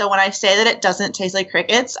before, so when I say that it doesn't taste like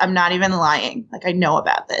crickets, I'm not even lying. Like, I know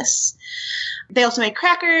about this. They also make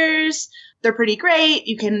crackers. They're pretty great.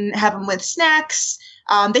 You can have them with snacks.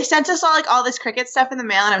 They sent us all this cricket stuff in the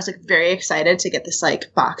mail, and I was like very excited to get this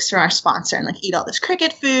like box from our sponsor and like eat all this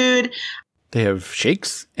cricket food. They have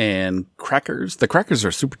shakes and crackers. The crackers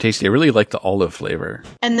are super tasty. I really like the olive flavor.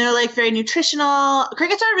 And they're like very nutritional.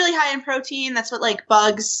 Crickets are really high in protein. That's what like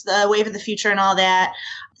bugs, the wave of the future and all that.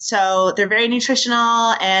 So they're very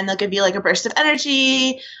nutritional, and they'll give you like a burst of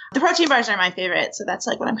energy. The protein bars are my favorite. So that's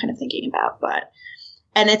like what I'm kind of thinking about.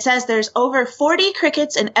 And it says there's over 40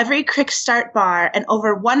 crickets in every Crickstart bar and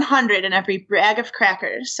over 100 in every bag of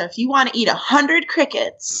crackers. So if you want to eat 100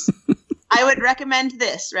 crickets, I would recommend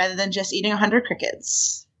this rather than just eating 100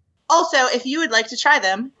 crickets. Also, if you would like to try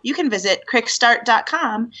them, you can visit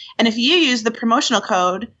crickstart.com. And if you use the promotional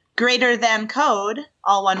code #code,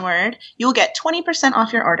 all one word, you will get 20%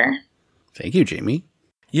 off your order. Thank you, Jamie.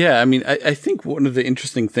 Yeah, I mean, I think one of the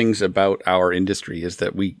interesting things about our industry is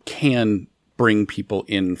that we can bring people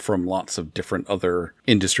in from lots of different other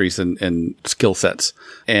industries and skill sets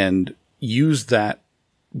and use that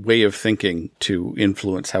way of thinking to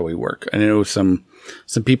influence how we work. I know some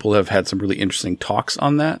people have had some really interesting talks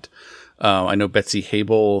on that. I know Betsy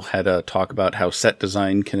Habel had a talk about how set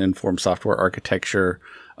design can inform software architecture.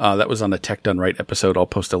 That was on a Tech Done Right episode. I'll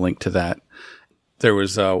post a link to that. There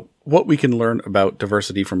was What We Can Learn About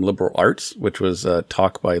Diversity from Liberal Arts, which was a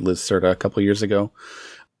talk by Liz Serta a couple years ago.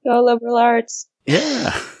 Go liberal arts.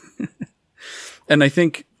 Yeah. And I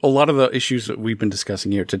think a lot of the issues that we've been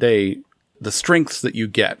discussing here today, the strengths that you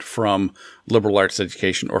get from liberal arts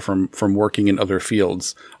education or from working in other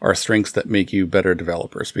fields are strengths that make you better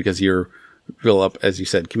developers, because you're built up, as you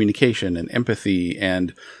said, communication and empathy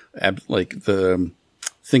and like the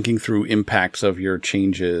thinking through impacts of your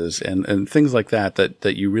changes and things like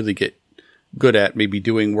that you really get good at maybe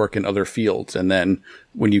doing work in other fields. And then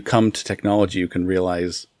when you come to technology, you can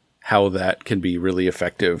realize how that can be really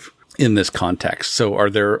effective in this context. So are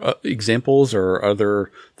there examples or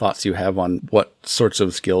other thoughts you have on what sorts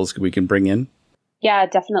of skills we can bring in? Yeah,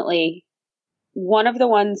 definitely. One of the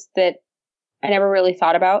ones that I never really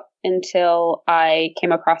thought about until I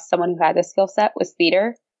came across someone who had this skill set was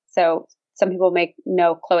theater. So some people may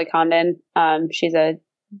know Chloe Condon. She's a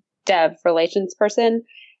dev relations person,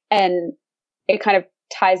 and it kind of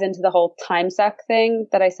ties into the whole time suck thing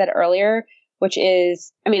that I said earlier, which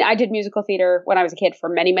is, I mean, I did musical theater when I was a kid for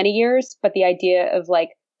many, many years, but the idea of like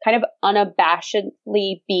kind of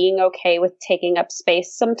unabashedly being okay with taking up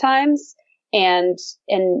space sometimes and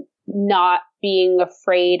not being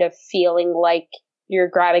afraid of feeling like you're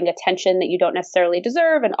grabbing attention that you don't necessarily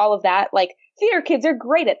deserve and all of that. Like, theater kids are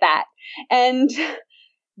great at that. And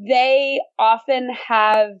they often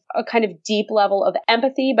have a kind of deep level of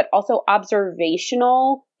empathy, but also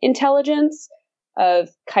observational intelligence of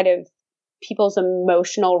kind of people's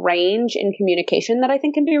emotional range in communication that I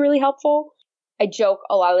think can be really helpful. I joke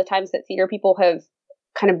a lot of the times that theater people have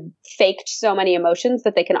kind of faked so many emotions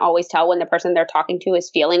that they can always tell when the person they're talking to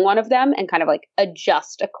is feeling one of them and kind of like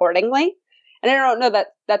adjust accordingly. And I don't know that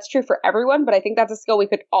that's true for everyone, but I think that's a skill we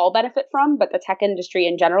could all benefit from. But the tech industry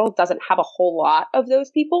in general doesn't have a whole lot of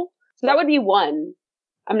those people. So that would be one.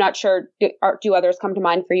 I'm not sure. Do others come to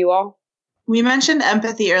mind for you all? We mentioned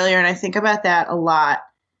empathy earlier, and I think about that a lot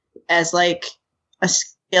as like a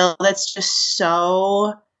skill that's just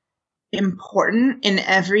so important in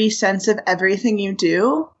every sense of everything you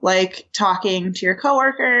do, like talking to your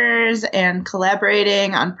coworkers and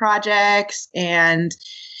collaborating on projects. And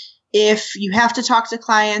if you have to talk to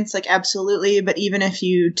clients, like absolutely. But even if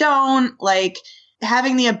you don't, like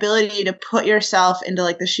having the ability to put yourself into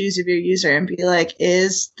like the shoes of your user and be like,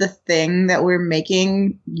 is the thing that we're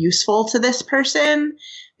making useful to this person?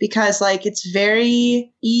 Because like it's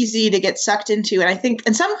very easy to get sucked into. And I think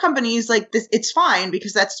in some companies like this, it's fine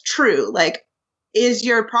because that's true. Like, is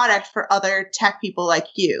your product for other tech people like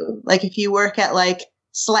you? Like if you work at like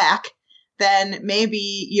Slack, then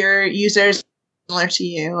maybe your users are similar to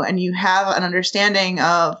you and you have an understanding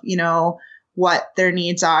of, you know, what their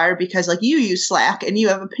needs are because like you use Slack and you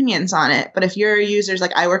have opinions on it. But if your users,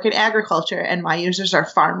 like I work in agriculture and my users are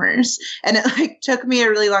farmers, and it like took me a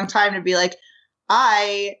really long time to be like,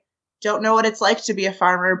 I don't know what it's like to be a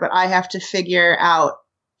farmer, but I have to figure out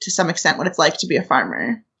to some extent what it's like to be a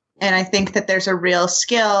farmer. And I think that there's a real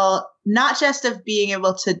skill, not just of being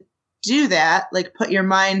able to do that, like put your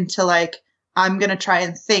mind to like, I'm going to try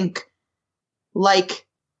and think like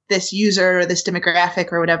this user or this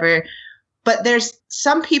demographic or whatever. But there's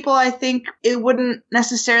some people, I think it wouldn't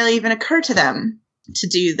necessarily even occur to them to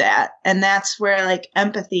do that. And that's where like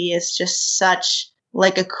empathy is just such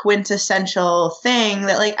like a quintessential thing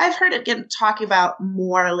that like I've heard it get talked about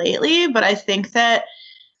more lately, but I think that,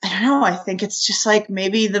 I don't know, I think it's just like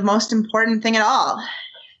maybe the most important thing at all.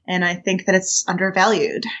 And I think that it's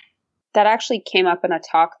undervalued. That actually came up in a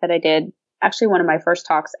talk that I did, actually one of my first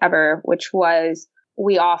talks ever, which was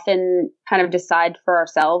we often kind of decide for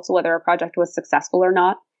ourselves whether a project was successful or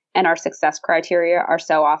not. And our success criteria are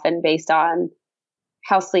so often based on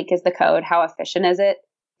how sleek is the code, how efficient is it,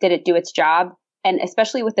 did it do its job? And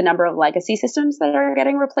especially with the number of legacy systems that are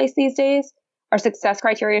getting replaced these days, our success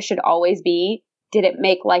criteria should always be, did it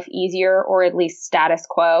make life easier or at least status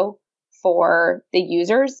quo for the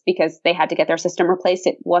users because they had to get their system replaced?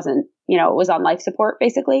 It wasn't, you know, it was on life support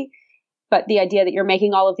basically. But the idea that you're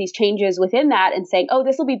making all of these changes within that and saying, oh,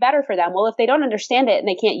 this will be better for them. Well, if they don't understand it and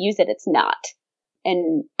they can't use it, it's not.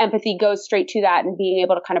 And empathy goes straight to that and being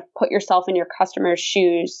able to kind of put yourself in your customer's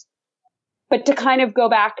shoes. But to kind of go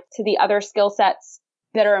back to the other skill sets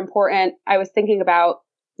that are important, I was thinking about,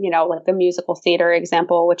 you know, like the musical theater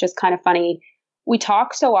example, which is kind of funny. We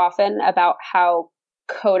talk so often about how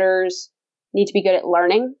coders need to be good at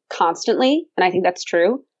learning constantly. And I think that's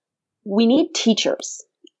true. We need teachers,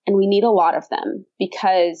 and we need a lot of them,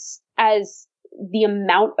 because as the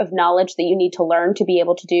amount of knowledge that you need to learn to be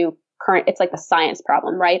able to do it's like the science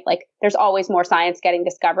problem, right? Like there's always more science getting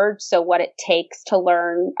discovered. So what it takes to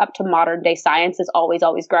learn up to modern day science is always,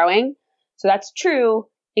 always growing. So that's true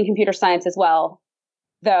in computer science as well.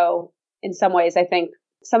 Though in some ways, I think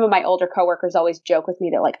some of my older coworkers always joke with me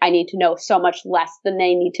that like, I need to know so much less than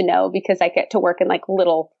they need to know because I get to work in like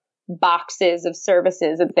little boxes of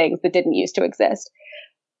services and things that didn't used to exist.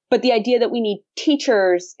 But the idea that we need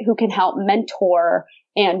teachers who can help mentor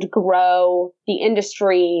and grow the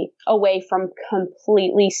industry away from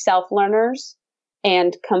completely self-learners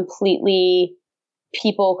and completely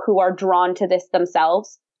people who are drawn to this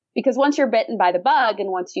themselves. Because once you're bitten by the bug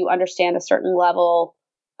and once you understand a certain level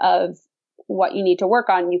of what you need to work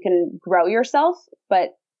on, you can grow yourself,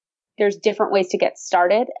 but there's different ways to get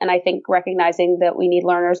started. And I think recognizing that we need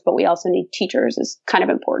learners, but we also need teachers is kind of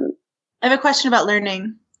important. I have a question about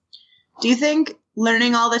learning. Do you think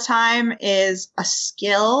learning all the time is a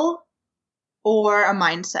skill or a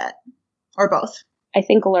mindset or both? I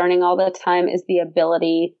think learning all the time is the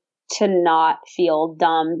ability to not feel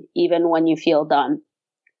dumb even when you feel dumb,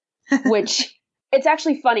 which it's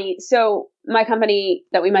actually funny. So my company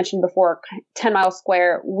that we mentioned before, 10 Mile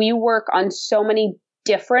Square, we work on so many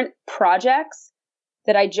different projects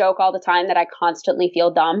that I joke all the time that I constantly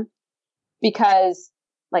feel dumb because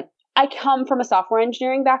like I come from a software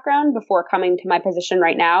engineering background before coming to my position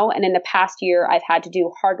right now. And in the past year, I've had to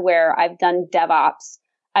do hardware. I've done DevOps.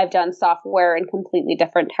 I've done software and completely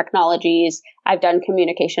different technologies. I've done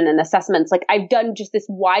communication and assessments. Like I've done just this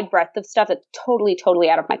wide breadth of stuff that's totally, totally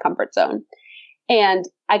out of my comfort zone. And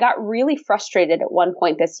I got really frustrated at one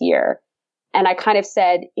point this year. And I kind of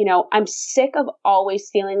said, I'm sick of always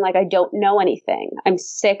feeling like I don't know anything. I'm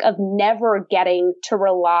sick of never getting to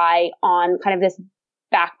rely on kind of this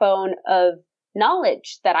backbone of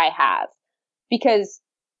knowledge that I have. Because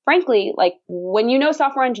frankly, like when you know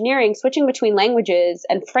software engineering, switching between languages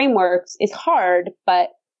and frameworks is hard, but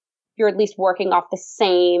you're at least working off the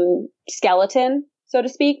same skeleton, so to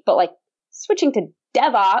speak. But like switching to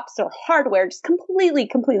DevOps or hardware, just completely,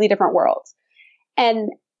 completely different worlds. And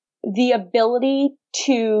the ability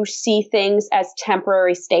to see things as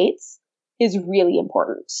temporary states is really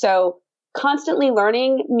important. So constantly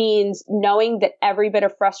learning means knowing that every bit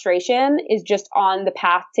of frustration is just on the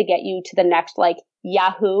path to get you to the next like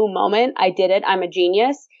Yahoo moment. I did it. I'm a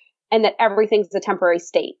genius. And that everything's a temporary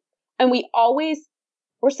state. And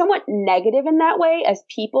we're somewhat negative in that way as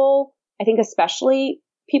people. I think especially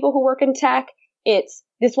people who work in tech, it's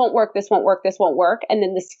this won't work, this won't work, this won't work. And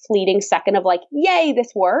then this fleeting second of like, yay,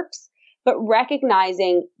 this works. But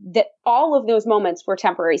recognizing that all of those moments were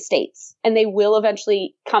temporary states and they will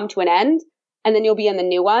eventually come to an end. And then you'll be in the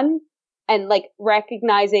new one. And like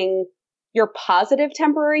recognizing your positive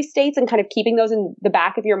temporary states and kind of keeping those in the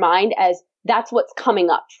back of your mind as that's what's coming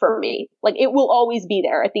up for me. Like it will always be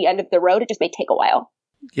there at the end of the road. It just may take a while.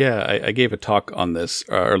 Yeah, I gave a talk on this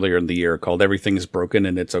earlier in the year called "Everything's Broken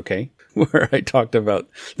and It's Okay," where I talked about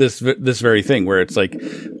this very thing, where it's like,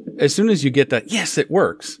 as soon as you get that, yes, it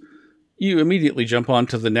works, you immediately jump on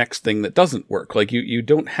to the next thing that doesn't work. Like you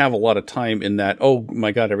don't have a lot of time in that, oh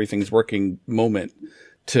my God, everything's working moment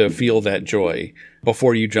to feel that joy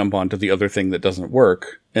before you jump onto the other thing that doesn't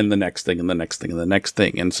work and the next thing and the next thing and the next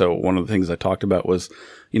thing. And so one of the things I talked about was,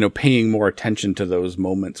 paying more attention to those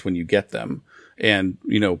moments when you get them. And,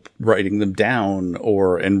 writing them down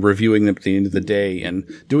and reviewing them at the end of the day and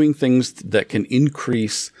doing things that can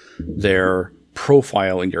increase their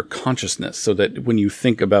profile in your consciousness so that when you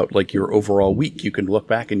think about like your overall week, you can look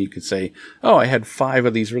back and you can say, oh, I had 5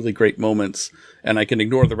 of these really great moments and I can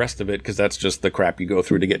ignore the rest of it because that's just the crap you go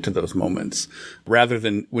through to get to those moments. Rather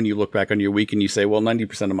than when you look back on your week and you say, well,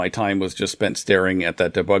 90% of my time was just spent staring at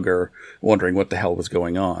that debugger, wondering what the hell was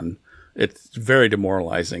going on. It's very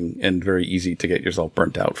demoralizing and very easy to get yourself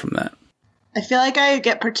burnt out from that. I feel like I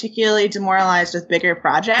get particularly demoralized with bigger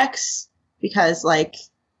projects because like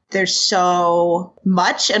there's so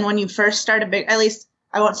much. And when you first start at least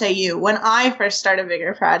I won't say you, when I first start a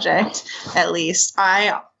bigger project, at least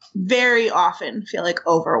I very often feel like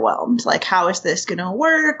overwhelmed. Like, how is this going to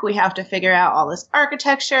work? We have to figure out all this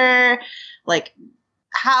architecture. Like,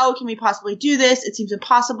 how can we possibly do this? It seems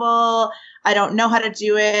impossible. I don't know how to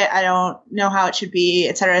do it. I don't know how it should be,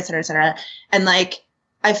 et cetera, et cetera, et cetera. And like,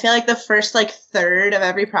 I feel like the first like third of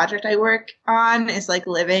every project I work on is like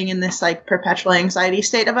living in this like perpetual anxiety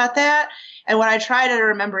state about that. And what I try to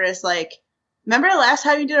remember is like, remember the last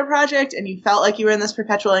time you did a project and you felt like you were in this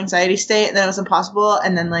perpetual anxiety state and then it was impossible?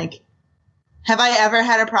 And then like, have I ever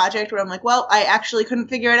had a project where I'm like, well, I actually couldn't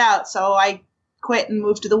figure it out, so I quit and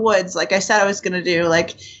moved to the woods like I said I was going to do?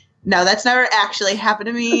 Like, no, that's never actually happened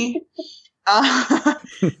to me.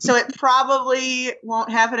 So it probably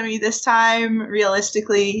won't happen to me this time,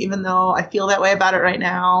 realistically, even though I feel that way about it right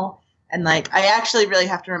now. And like, I actually really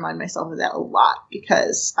have to remind myself of that a lot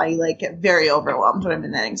because I like get very overwhelmed when I'm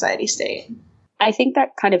in that anxiety state. I think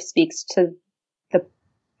that kind of speaks to the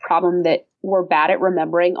problem that we're bad at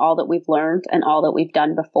remembering all that we've learned and all that we've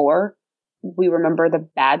done before. We remember the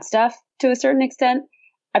bad stuff to a certain extent.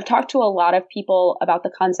 I've talked to a lot of people about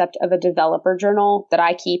the concept of a developer journal that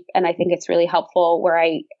I keep, and I think it's really helpful, where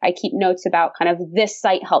I keep notes about kind of this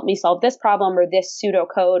site helped me solve this problem, or this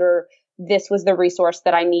pseudocode, or this was the resource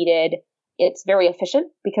that I needed. it's very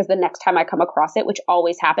efficient because the next time I come across it, which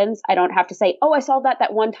always happens, I don't have to say, oh, I saw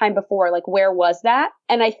that one time before. Like, where was that?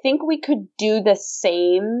 And I think we could do the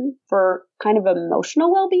same for kind of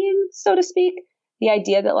emotional well-being, so to speak. The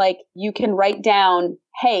idea that like you can write down,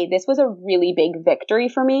 hey, this was a really big victory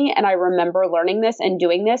for me. And I remember learning this and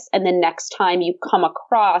doing this. And the next time you come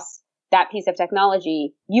across that piece of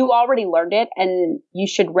technology, you already learned it. And you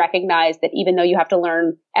should recognize that even though you have to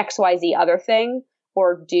learn XYZ other thing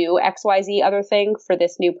or do XYZ other thing for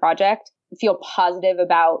this new project, feel positive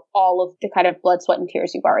about all of the kind of blood, sweat, and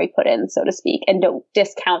tears you've already put in, so to speak. And don't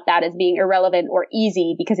discount that as being irrelevant or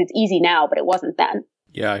easy because it's easy now, but it wasn't then.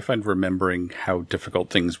 Yeah, I find remembering how difficult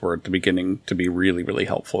things were at the beginning to be really, really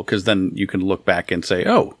helpful, because then you can look back and say,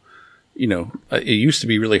 oh, it used to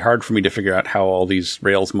be really hard for me to figure out how all these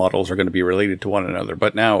Rails models are going to be related to one another,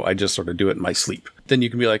 but now I just sort of do it in my sleep. Then you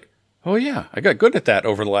can be like, oh yeah, I got good at that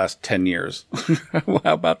over the last 10 years.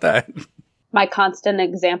 How about that? My constant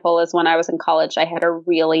example is when I was in college, I had a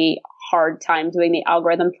really hard time doing the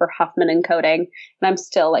algorithm for Huffman encoding, and I'm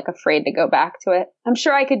still like afraid to go back to it. I'm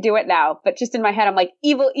sure I could do it now, but just in my head, I'm like,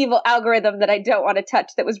 evil algorithm that I don't want to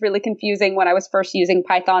touch that was really confusing when I was first using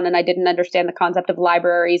Python and I didn't understand the concept of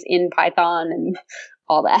libraries in Python and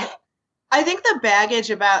all that. I think the baggage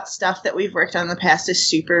about stuff that we've worked on in the past is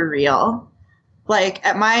super real. Like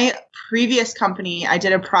at my previous company, I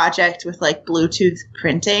did a project with like Bluetooth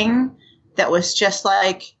printing that was just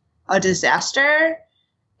like a disaster.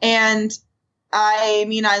 And I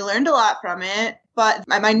learned a lot from it, but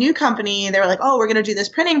at my new company, they were like, oh, we're going to do this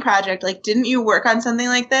printing project. Like, didn't you work on something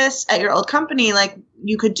like this at your old company? Like,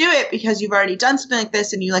 you could do it because you've already done something like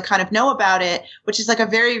this and you like kind of know about it, which is like a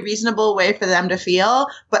very reasonable way for them to feel.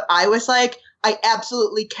 But I was like, I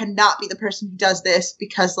absolutely cannot be the person who does this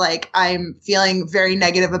because like I'm feeling very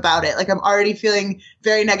negative about it. Like I'm already feeling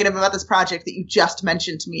very negative about this project that you just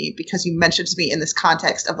mentioned to me because you mentioned to me in this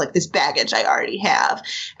context of like this baggage I already have.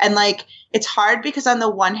 And like it's hard because on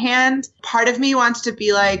the one hand, part of me wants to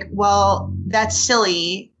be like, well, that's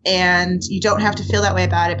silly and you don't have to feel that way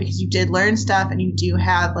about it because you did learn stuff and you do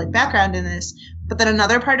have like background in this. But then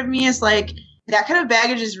another part of me is like, that kind of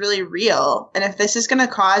baggage is really real. And if this is going to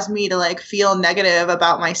cause me to like feel negative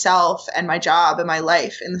about myself and my job and my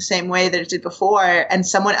life in the same way that it did before, and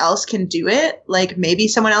someone else can do it, like maybe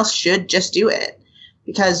someone else should just do it.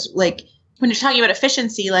 Because like when you're talking about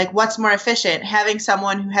efficiency, like what's more efficient, having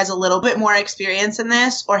someone who has a little bit more experience in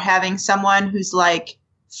this or having someone who's like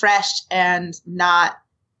fresh and not,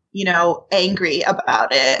 angry about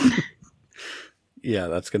it? Yeah,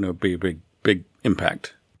 that's going to be a big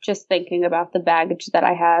impact. Just thinking about the baggage that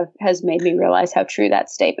I have has made me realize how true that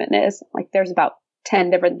statement is. Like there's about 10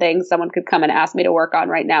 different things someone could come and ask me to work on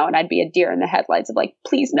right now, and I'd be a deer in the headlights of like,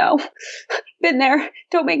 please no. Been there.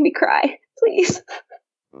 Don't make me cry. Please.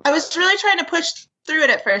 I was really trying to push through it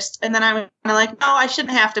at first, and then I'm kind of like, no, I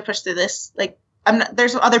shouldn't have to push through this. Like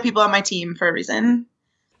there's other people on my team for a reason.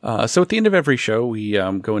 So at the end of every show, we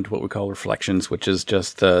go into what we call reflections, which is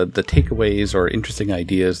just the takeaways or interesting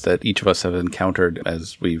ideas that each of us have encountered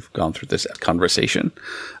as we've gone through this conversation.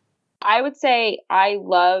 I would say I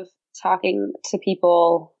love talking to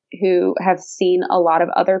people who have seen a lot of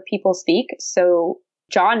other people speak. So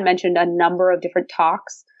John mentioned a number of different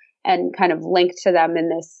talks and kind of linked to them in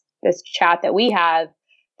this chat that we have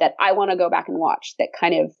that I want to go back and watch that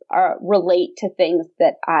kind of relate to things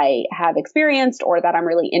that I have experienced or that I'm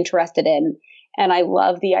really interested in. And I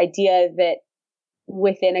love the idea that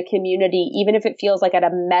within a community, even if it feels like at a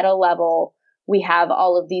meta level, we have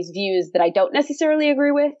all of these views that I don't necessarily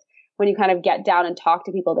agree with. When you kind of get down and talk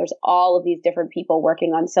to people, there's all of these different people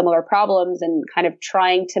working on similar problems and kind of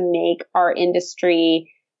trying to make our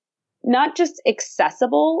industry not just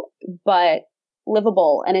accessible, but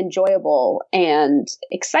livable and enjoyable and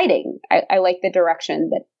exciting. I like the direction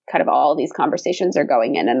that kind of all these conversations are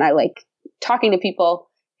going in. And I like talking to people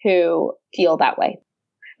who feel that way.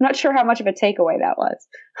 I'm not sure how much of a takeaway that was.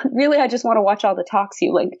 Really, I just want to watch all the talks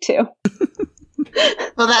you linked to.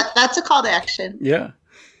 Well, that's a call to action. Yeah.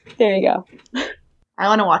 There you go. I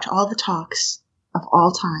want to watch all the talks of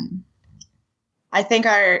all time. I think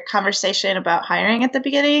our conversation about hiring at the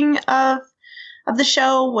beginning of the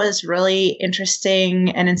show was really interesting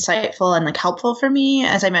and insightful and like helpful for me.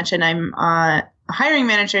 As I mentioned, I'm a hiring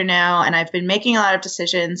manager now, and I've been making a lot of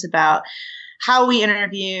decisions about how we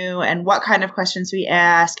interview and what kind of questions we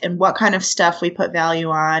ask and what kind of stuff we put value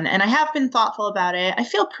on. And I have been thoughtful about it. I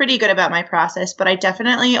feel pretty good about my process, but I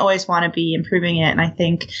definitely always want to be improving it. And I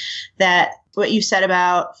think that what you said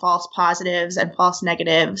about false positives and false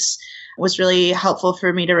negatives was really helpful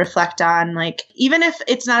for me to reflect on, like, even if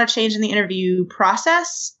it's not a change in the interview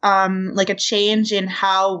process, like a change in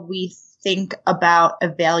how we think about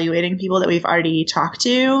evaluating people that we've already talked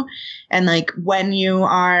to, and like when you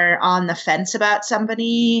are on the fence about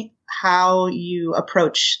somebody, how you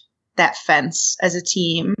approach that fence as a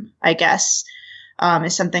team, I guess,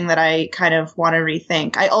 is something that I kind of want to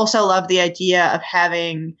rethink. I also love the idea of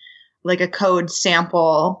having like a code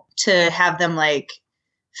sample to have them like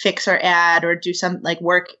fix or add or do some like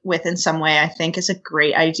work with in some way. I think is a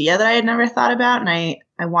great idea that I had never thought about. And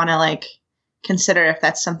I want to like consider if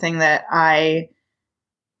that's something that I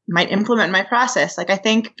might implement in my process. Like I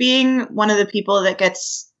think being one of the people that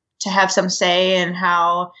gets to have some say in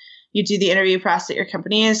how you do the interview process at your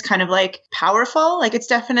company is kind of like powerful. Like it's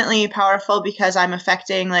definitely powerful because I'm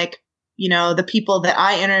affecting like, you know, the people that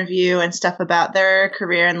I interview and stuff about their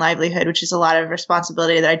career and livelihood, which is a lot of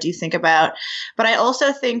responsibility that I do think about. But I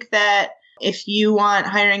also think that if you want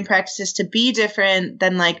hiring practices to be different,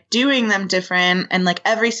 then like doing them different, and like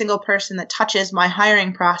every single person that touches my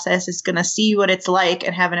hiring process is going to see what it's like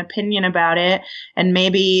and have an opinion about it. And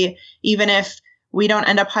maybe even if we don't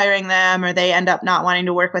end up hiring them or they end up not wanting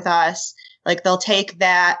to work with us, like they'll take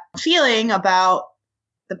that feeling about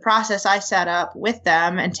the process I set up with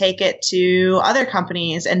them and take it to other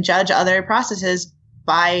companies and judge other processes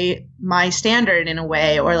by my standard in a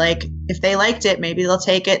way. Or like if they liked it, maybe they'll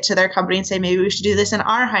take it to their company and say, maybe we should do this in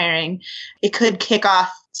our hiring. It could kick off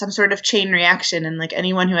some sort of chain reaction, and like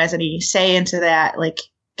anyone who has any say into that like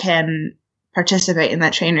can participate in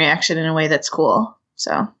that chain reaction in a way that's cool.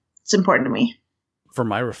 So it's important to me. For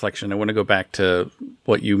my reflection, I want to go back to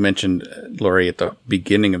what you mentioned, Lori, at the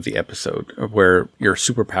beginning of the episode, where your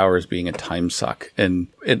superpower is being a time suck. And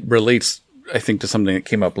it relates, I think, to something that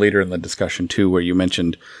came up later in the discussion, too, where you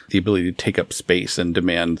mentioned the ability to take up space and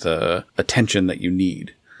demand the attention that you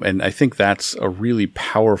need. And I think that's a really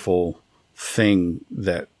powerful thing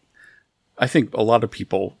that I think a lot of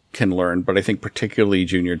people can learn, but I think particularly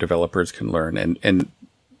junior developers can learn. And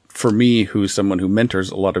for me, who's someone who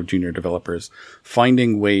mentors a lot of junior developers,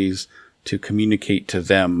 finding ways to communicate to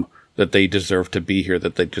them that they deserve to be here,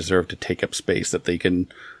 that they deserve to take up space, that they can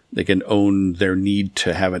own their need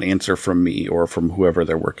to have an answer from me or from whoever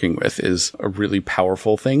they're working with is a really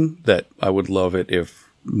powerful thing that I would love it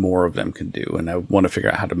if more of them can do. And I want to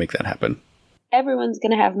figure out how to make that happen. Everyone's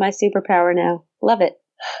going to have my superpower now. Love it.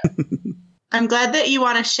 I'm glad that you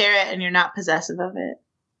want to share it and you're not possessive of it.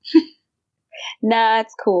 Nah,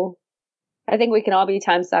 it's cool. I think we can all be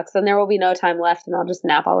time sucks, and there will be no time left, and I'll just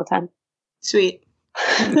nap all the time. Sweet.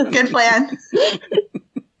 Good plan.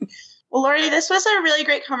 Well, Lori, this was a really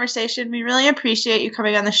great conversation. We really appreciate you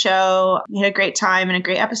coming on the show. We had a great time and a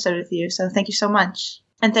great episode with you, so thank you so much.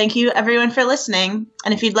 And thank you, everyone, for listening.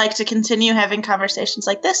 And if you'd like to continue having conversations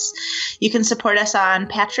like this, you can support us on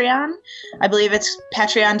Patreon. I believe it's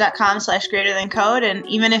patreon.com/greaterthancode. And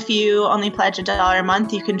even if you only pledge $1 a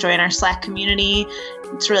month, you can join our Slack community.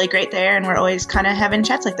 It's really great there. And we're always kind of having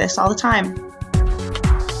chats like this all the time.